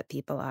evidence that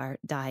people are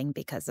dying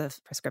because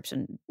of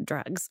prescription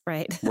drugs,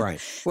 right?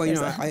 Right. Well, There's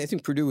I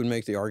think Purdue would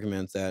make the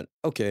argument that,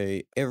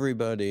 okay,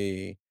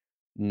 everybody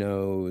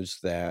knows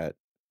that,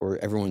 or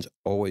everyone's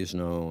always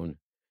known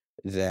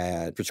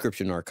that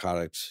prescription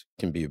narcotics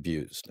can be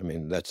abused. I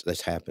mean,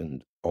 that's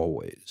happened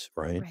always,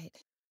 right? Right.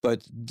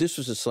 But this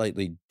was a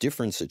slightly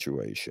different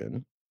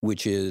situation,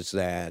 which is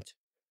that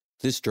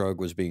this drug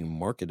was being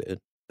marketed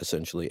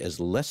essentially as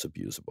less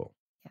abusable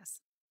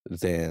Yes.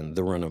 than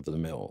the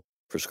run-of-the-mill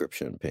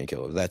prescription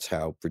painkiller. That's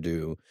how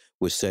Purdue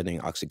was setting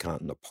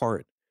OxyContin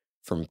apart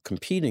from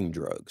competing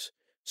drugs.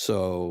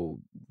 So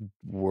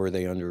were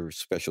they under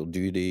special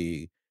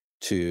duty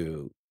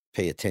to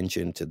pay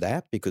attention to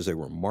that because they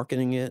were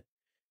marketing it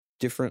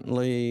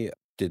differently?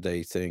 Did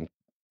they think,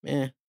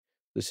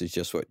 this is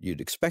just what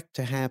you'd expect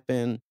to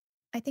happen?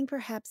 I think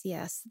perhaps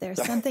yes.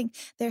 There's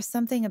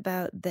something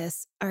about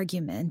this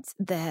argument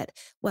that,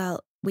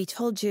 well, we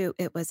told you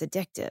it was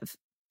addictive,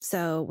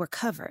 So we're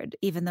covered,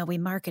 even though we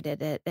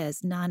marketed it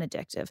as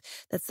non-addictive.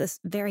 That's this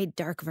very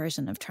dark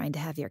version of trying to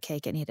have your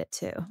cake and eat it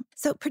too.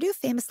 So Purdue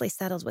famously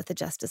settled with the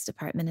Justice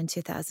Department in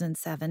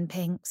 2007,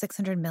 paying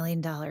 $600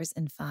 million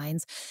in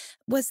fines.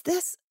 Was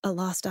this a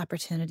lost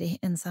opportunity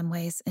in some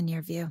ways, in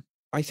your view?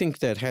 I think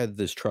that had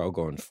this trial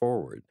gone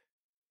forward,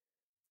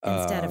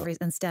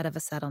 Instead of a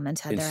settlement,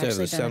 had there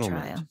actually been a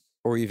trial?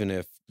 or even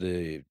if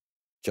the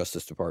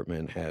Justice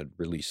Department had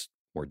released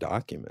more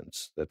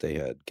documents that they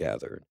had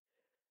gathered,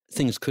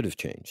 things could have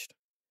changed.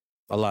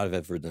 A lot of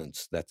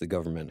evidence that the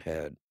government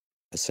had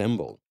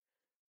assembled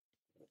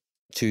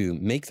to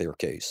make their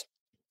case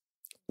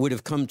would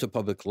have come to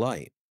public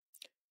light.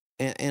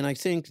 And I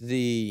think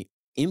the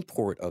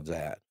import of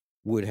that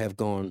would have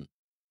gone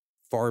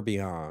far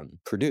beyond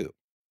Purdue,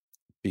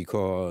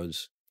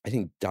 because I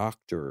think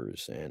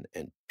doctors and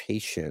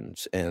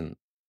patients and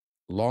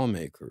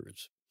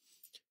lawmakers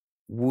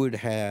would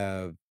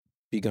have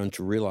begun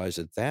to realize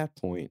at that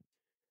point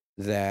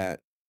that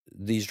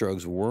these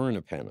drugs weren't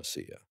a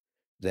panacea,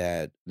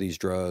 that these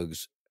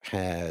drugs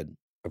had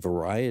a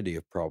variety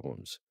of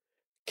problems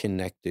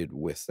connected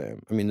with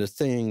them. I mean, the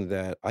thing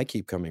that I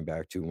keep coming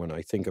back to when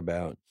I think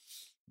about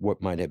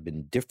what might have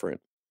been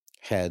different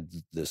had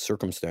the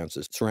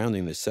circumstances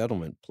surrounding the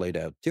settlement played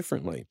out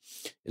differently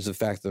is the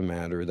fact of the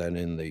matter that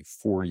in the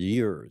 4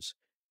 years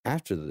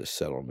after the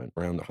settlement,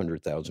 around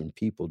 100,000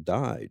 people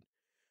died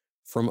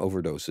from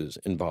overdoses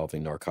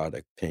involving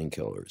narcotic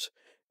painkillers.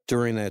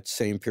 During that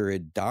same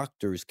period,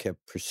 doctors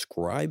kept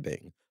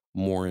prescribing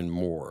more and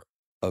more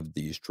of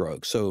these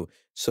drugs. So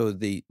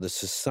the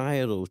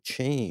societal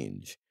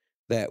change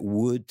that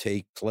would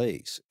take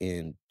place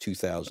in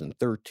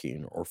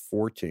 2013 or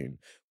 14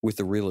 with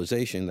the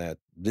realization that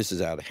this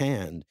is out of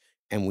hand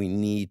and we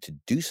need to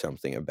do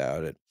something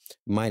about it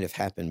might have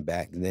happened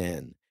back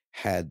then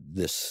had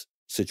this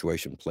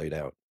situation played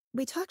out.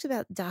 We talked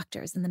about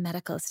doctors and the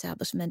medical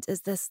establishment.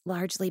 Is this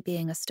largely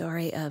being a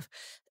story of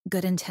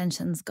good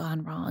intentions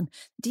gone wrong?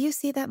 Do you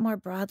see that more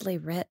broadly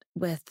writ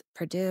with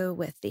Purdue,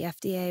 with the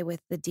FDA,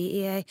 with the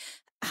DEA?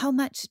 How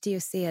much do you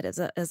see it as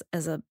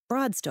a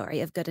broad story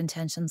of good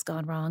intentions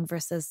gone wrong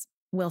versus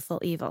willful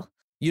evil?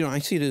 You know, I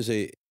see it as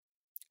a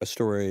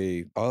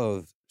story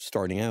of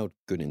starting out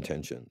good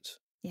intentions,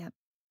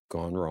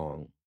 gone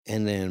wrong,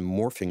 and then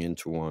morphing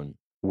into one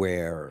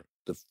where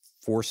the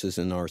forces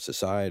in our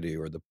society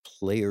or the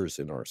players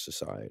in our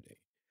society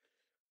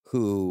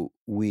who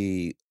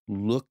we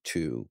look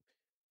to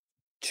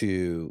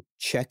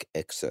check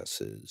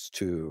excesses,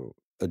 to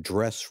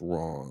address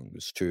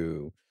wrongs,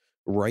 to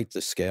right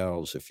the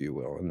scales, if you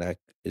will. And that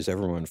is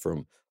everyone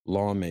from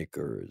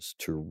lawmakers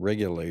to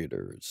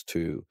regulators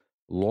to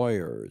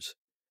lawyers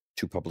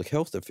to public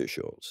health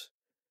officials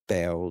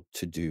failed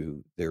to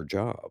do their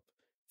job,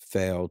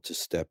 failed to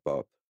step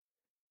up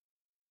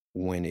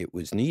when it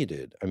was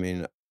needed. I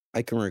mean,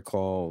 I can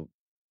recall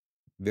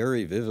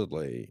very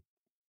vividly,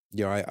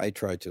 you know, I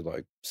tried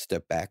to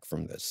step back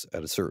from this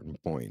at a certain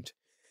point,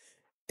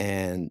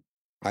 and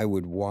I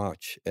would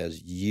watch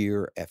as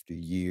year after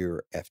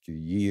year after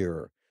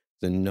year,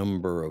 the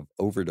number of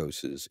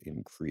overdoses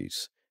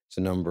increase,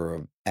 the number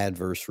of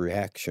adverse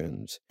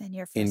reactions and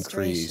your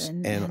increase.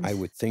 frustration. And I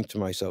would think to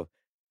myself,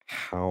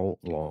 how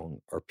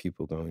long are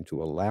people going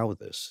to allow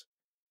this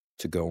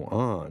to go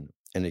on?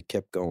 And it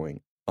kept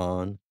going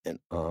on and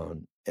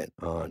on and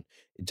on.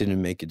 It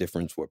didn't make a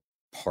difference what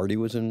party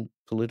was in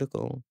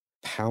political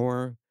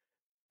power.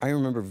 I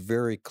remember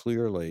very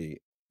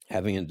clearly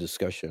having a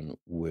discussion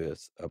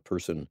with a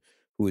person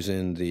who was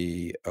in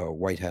the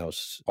White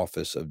House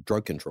Office of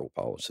Drug Control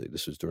Policy.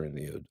 This was during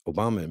the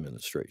Obama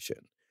administration.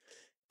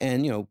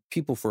 And, you know,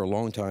 people for a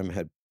long time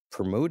had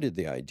promoted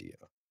the idea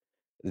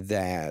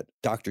that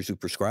doctors who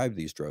prescribe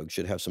these drugs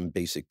should have some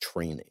basic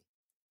training,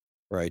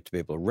 right? To be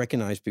able to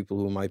recognize people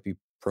who might be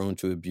prone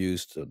to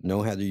abuse, to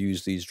know how to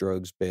use these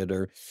drugs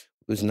better.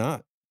 It was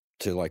not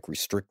to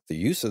restrict the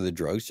use of the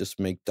drugs, just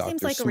make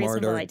doctors Seems like smarter. a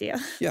reasonable idea.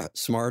 Yeah,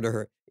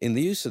 smarter in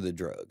the use of the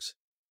drugs.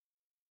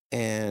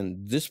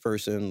 And this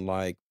person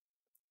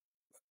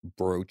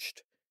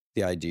broached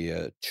the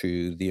idea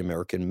to the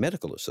American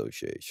Medical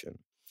Association.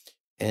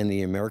 And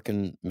the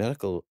American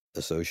Medical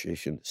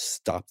Association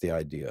stopped the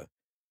idea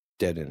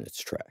dead in its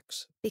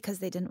tracks. Because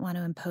they didn't want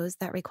to impose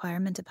that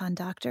requirement upon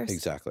doctors?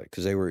 Exactly,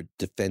 because they were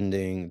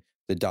defending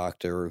the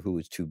doctor who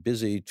was too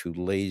busy, too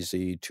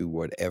lazy, too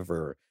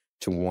whatever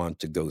to want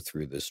to go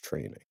through this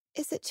training.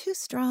 Is it too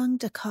strong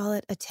to call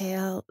it a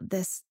tale,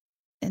 this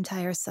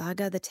entire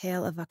saga, the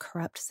tale of a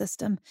corrupt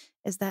system?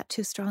 Is that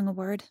too strong a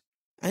word?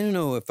 I don't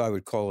know if I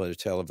would call it a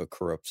tale of a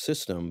corrupt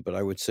system, but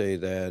I would say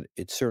that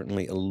it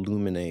certainly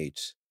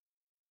illuminates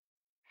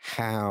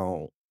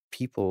how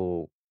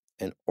people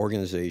and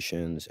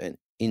organizations and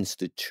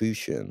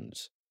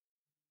institutions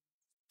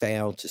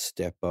fail to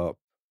step up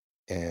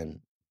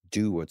and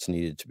do what's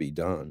needed to be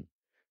done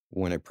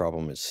when a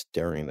problem is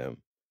staring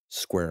them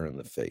square in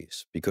the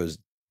face, because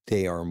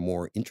they are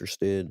more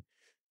interested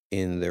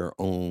in their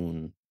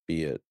own,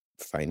 be it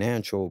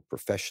financial,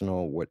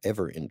 professional,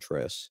 whatever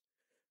interests,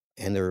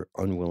 and they're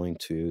unwilling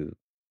to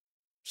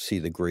see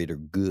the greater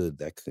good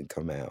that could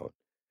come out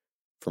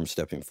from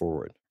stepping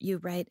forward. You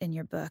write in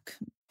your book,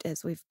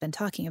 as we've been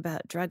talking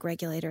about, drug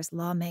regulators,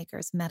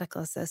 lawmakers,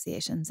 medical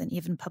associations, and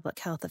even public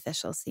health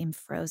officials seem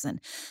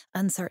frozen,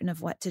 uncertain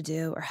of what to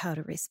do or how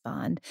to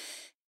respond.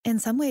 In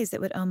some ways,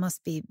 it would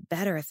almost be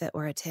better if it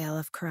were a tale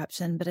of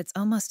corruption, but it's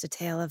almost a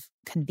tale of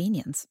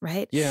convenience,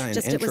 right? Yeah, and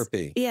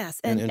entropy.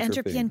 And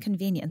entropy and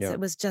convenience. Yeah. It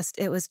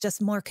was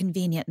just more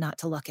convenient not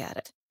to look at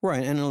it.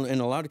 Right, and in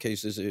a lot of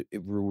cases, it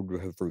would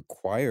have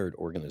required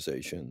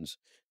organizations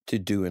to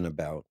do an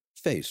about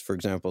face. For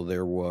example,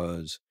 there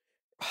was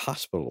a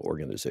hospital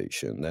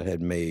organization that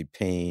had made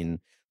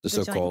pain the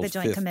so-called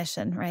Joint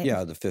Commission, right?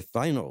 Yeah, the fifth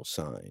vital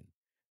sign.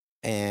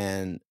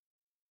 And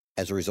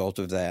as a result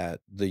of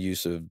that, the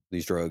use of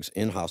these drugs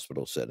in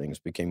hospital settings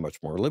became much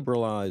more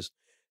liberalized.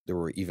 There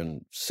were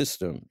even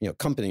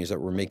companies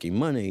that were making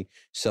money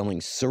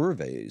selling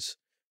surveys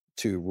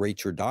to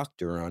rate your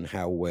doctor on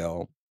how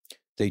well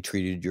they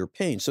treated your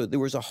pain. So there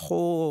was a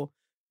whole,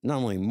 not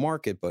only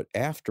market, but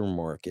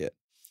aftermarket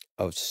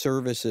of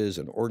services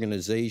and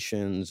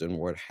organizations and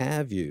what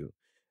have you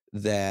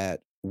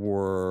that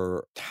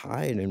were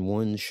tied in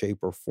one shape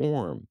or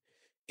form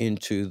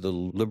into the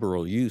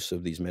liberal use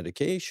of these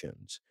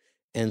medications.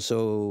 And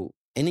so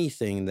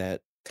anything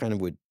that kind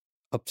of would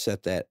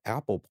upset that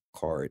apple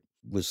cart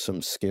was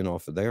some skin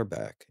off of their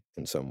back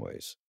in some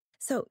ways.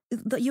 So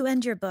you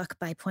end your book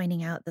by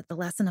pointing out that the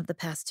lesson of the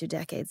past 2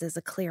 decades is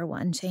a clear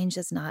one. Change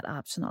is not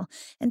optional.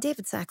 And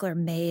David Sackler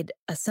made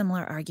a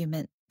similar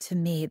argument to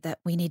me that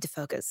we need to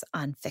focus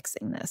on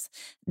fixing this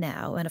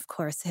now. And of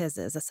course, his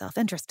is a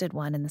self-interested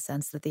one in the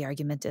sense that the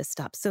argument is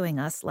stop suing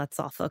us. Let's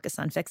all focus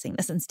on fixing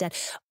this instead.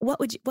 What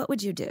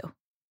would you do?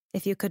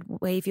 If you could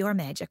wave your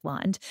magic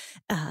wand,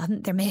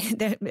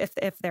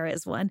 if there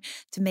is one,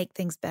 to make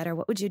things better,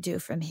 what would you do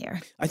from here?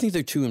 I think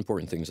there are 2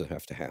 important things that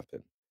have to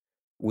happen.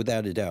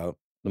 Without a doubt,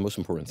 the most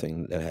important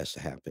thing that has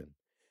to happen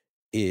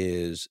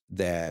is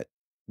that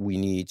we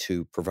need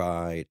to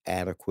provide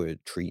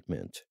adequate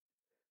treatment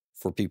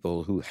for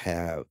people who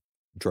have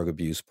drug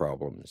abuse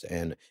problems.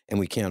 And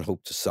we can't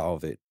hope to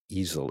solve it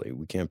easily.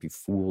 We can't be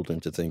fooled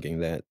into thinking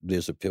that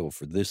there's a pill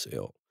for this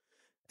ill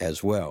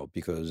as well,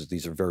 because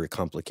these are very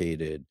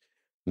complicated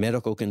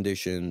medical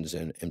conditions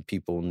and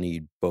people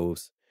need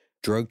both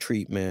drug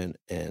treatment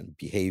and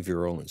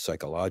behavioral and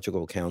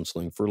psychological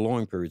counseling for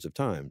long periods of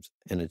time,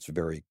 and it's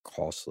very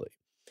costly.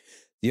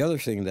 The other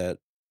thing that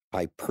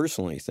I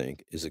personally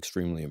think is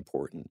extremely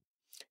important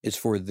is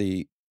for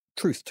the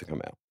truth to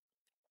come out.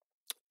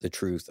 The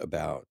truth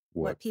about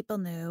what people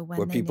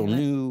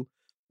knew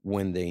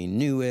when they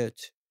knew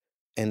it,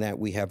 and that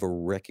we have a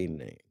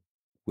reckoning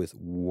with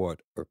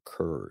what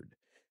occurred.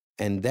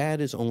 And that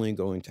is only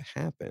going to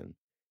happen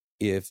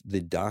if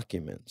the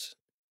documents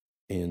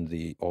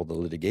in all the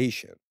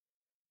litigation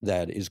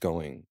that is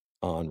going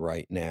on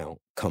right now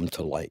come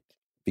to light,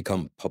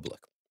 become public.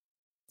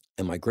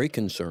 And my great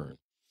concern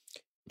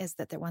is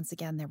that once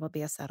again there will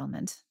be a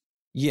settlement.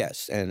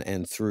 Yes,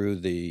 and through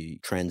the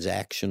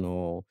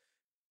transactional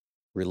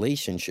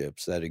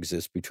relationships that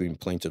exist between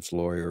plaintiffs'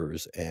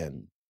 lawyers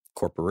and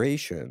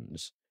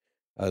corporations,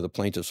 the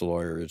plaintiffs'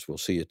 lawyers will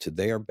see it to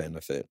their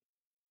benefit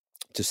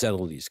to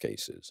settle these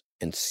cases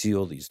and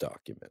seal these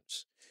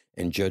documents,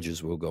 and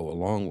judges will go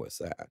along with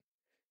that.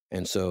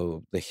 And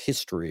so the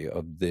history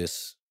of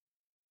this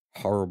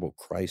horrible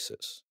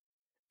crisis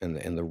and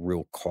the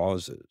real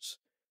causes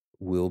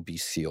will be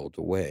sealed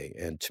away.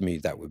 And to me,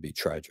 that would be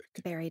tragic.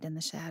 Buried in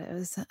the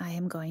shadows. I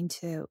am going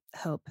to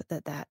hope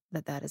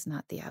that is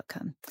not the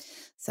outcome.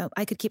 So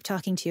I could keep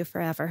talking to you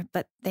forever,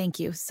 but thank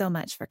you so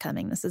much for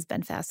coming. This has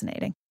been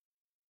fascinating.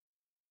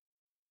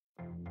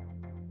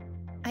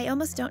 I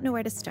almost don't know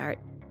where to start.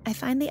 I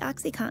find the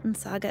OxyContin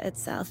saga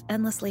itself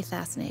endlessly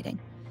fascinating.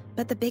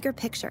 But the bigger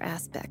picture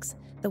aspects,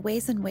 the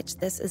ways in which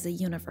this is a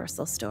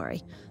universal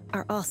story,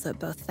 are also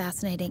both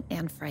fascinating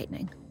and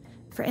frightening.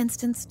 For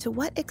instance, to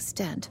what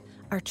extent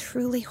are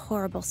truly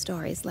horrible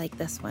stories like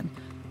this one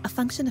a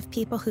function of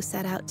people who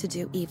set out to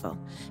do evil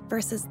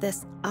versus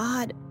this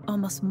odd,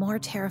 almost more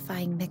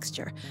terrifying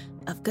mixture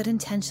of good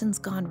intentions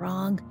gone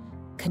wrong,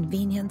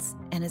 convenience,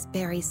 and as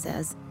Barry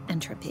says,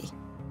 entropy?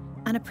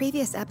 On a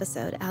previous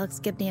episode, Alex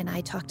Gibney and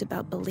I talked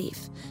about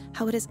belief,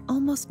 how it is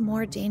almost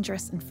more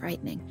dangerous and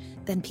frightening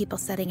than people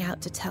setting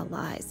out to tell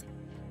lies.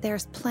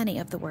 There's plenty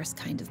of the worst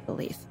kind of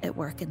belief at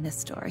work in this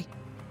story.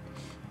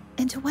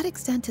 And to what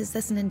extent is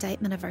this an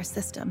indictment of our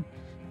system?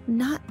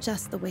 Not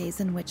just the ways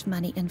in which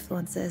money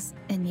influences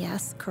and,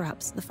 yes,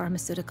 corrupts the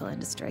pharmaceutical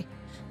industry,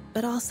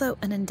 but also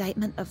an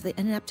indictment of the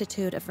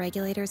ineptitude of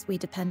regulators we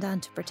depend on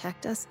to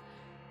protect us,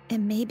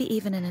 and maybe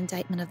even an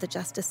indictment of the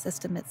justice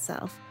system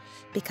itself,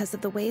 because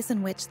of the ways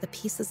in which the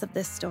pieces of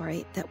this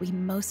story that we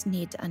most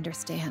need to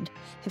understand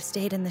have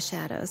stayed in the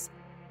shadows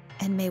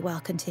and may well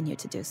continue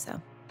to do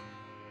so.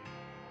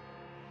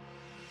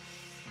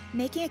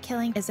 Making a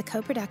Killing is a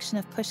co-production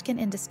of Pushkin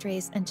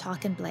Industries and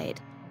Chalk and Blade.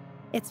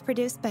 It's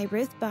produced by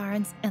Ruth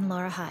Barnes and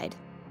Laura Hyde.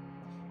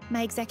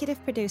 My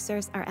executive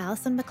producers are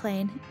Allison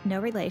McLean, no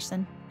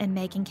relation, and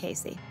Megan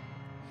Casey.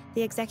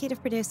 The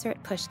executive producer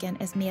at Pushkin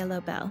is Mia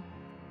Lobel.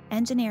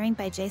 Engineering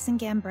by Jason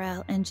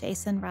Gambrell and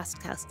Jason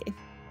Rostkowski.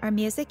 Our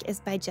music is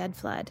by Jed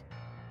Flood.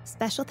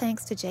 Special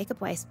thanks to Jacob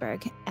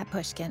Weisberg at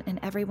Pushkin and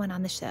everyone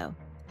on the show.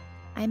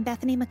 I'm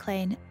Bethany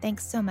McLean.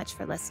 Thanks so much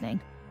for listening.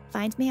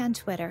 Find me on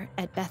Twitter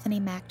at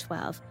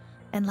BethanyMac12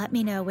 and let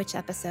me know which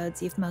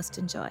episodes you've most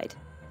enjoyed.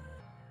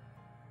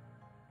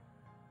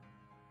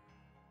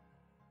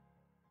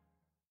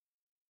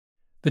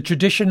 The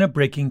tradition of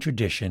breaking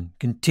tradition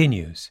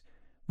continues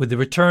with the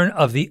return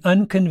of the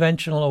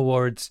Unconventional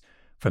Awards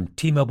from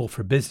T-Mobile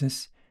for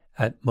Business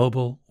at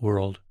Mobile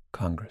World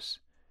Congress.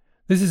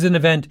 This is an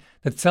event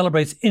that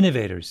celebrates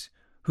innovators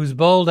whose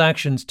bold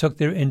actions took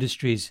their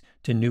industries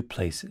to new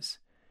places.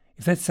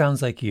 If that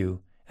sounds like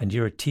you and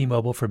you're a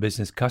T-Mobile for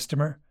Business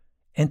customer,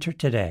 enter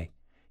today.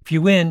 If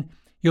you win,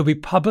 you'll be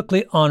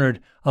publicly honored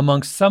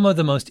amongst some of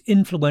the most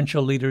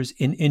influential leaders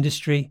in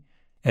industry.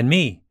 And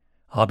me,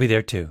 I'll be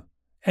there too.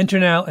 Enter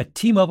now at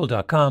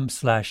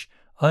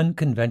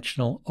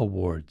T-Mobile.com/unconventional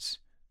awards.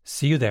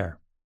 See you there.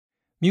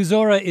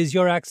 Musora is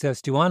your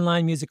access to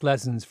online music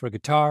lessons for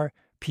guitar,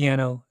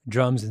 piano,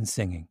 drums, and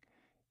singing.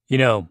 You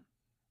know,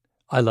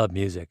 I love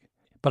music,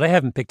 but I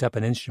haven't picked up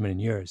an instrument in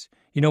years.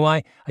 You know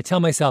why? I tell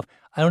myself,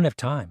 I don't have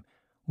time.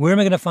 Where am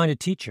I going to find a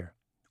teacher?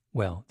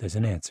 Well, there's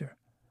an answer.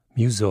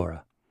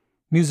 Musora.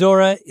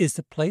 Musora is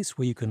the place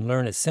where you can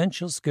learn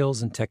essential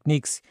skills and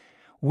techniques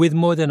with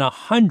more than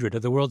 100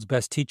 of the world's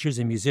best teachers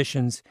and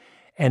musicians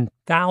and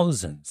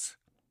thousands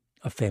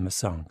of famous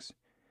songs.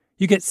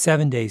 You get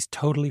 7 days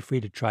totally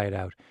free to try it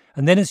out,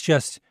 and then it's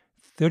just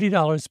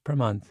 $30 per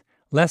month,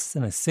 less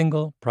than a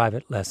single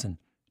private lesson.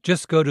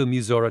 Just go to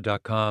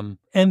Musora.com,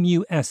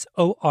 Musora.com,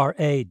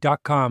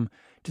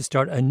 to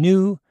start a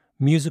new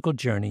musical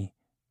journey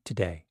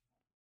today.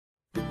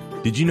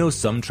 Did you know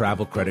some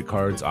travel credit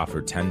cards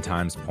offer 10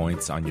 times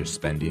points on your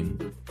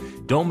spending?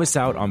 Don't miss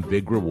out on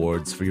big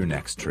rewards for your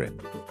next trip.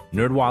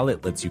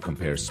 NerdWallet lets you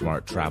compare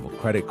smart travel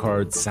credit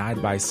cards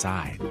side by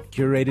side,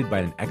 curated by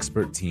an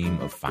expert team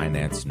of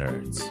finance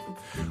nerds.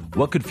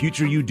 What could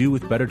future you do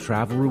with better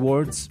travel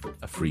rewards?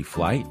 A free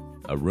flight?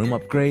 A room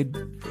upgrade?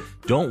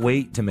 Don't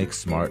wait to make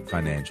smart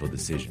financial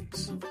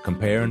decisions.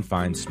 Compare and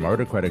find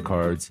smarter credit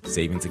cards,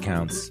 savings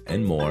accounts,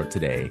 and more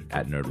today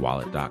at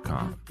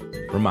NerdWallet.com.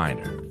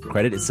 Reminder,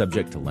 credit is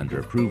subject to lender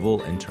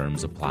approval and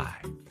terms apply.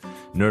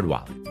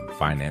 NerdWallet.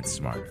 Finance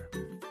smarter.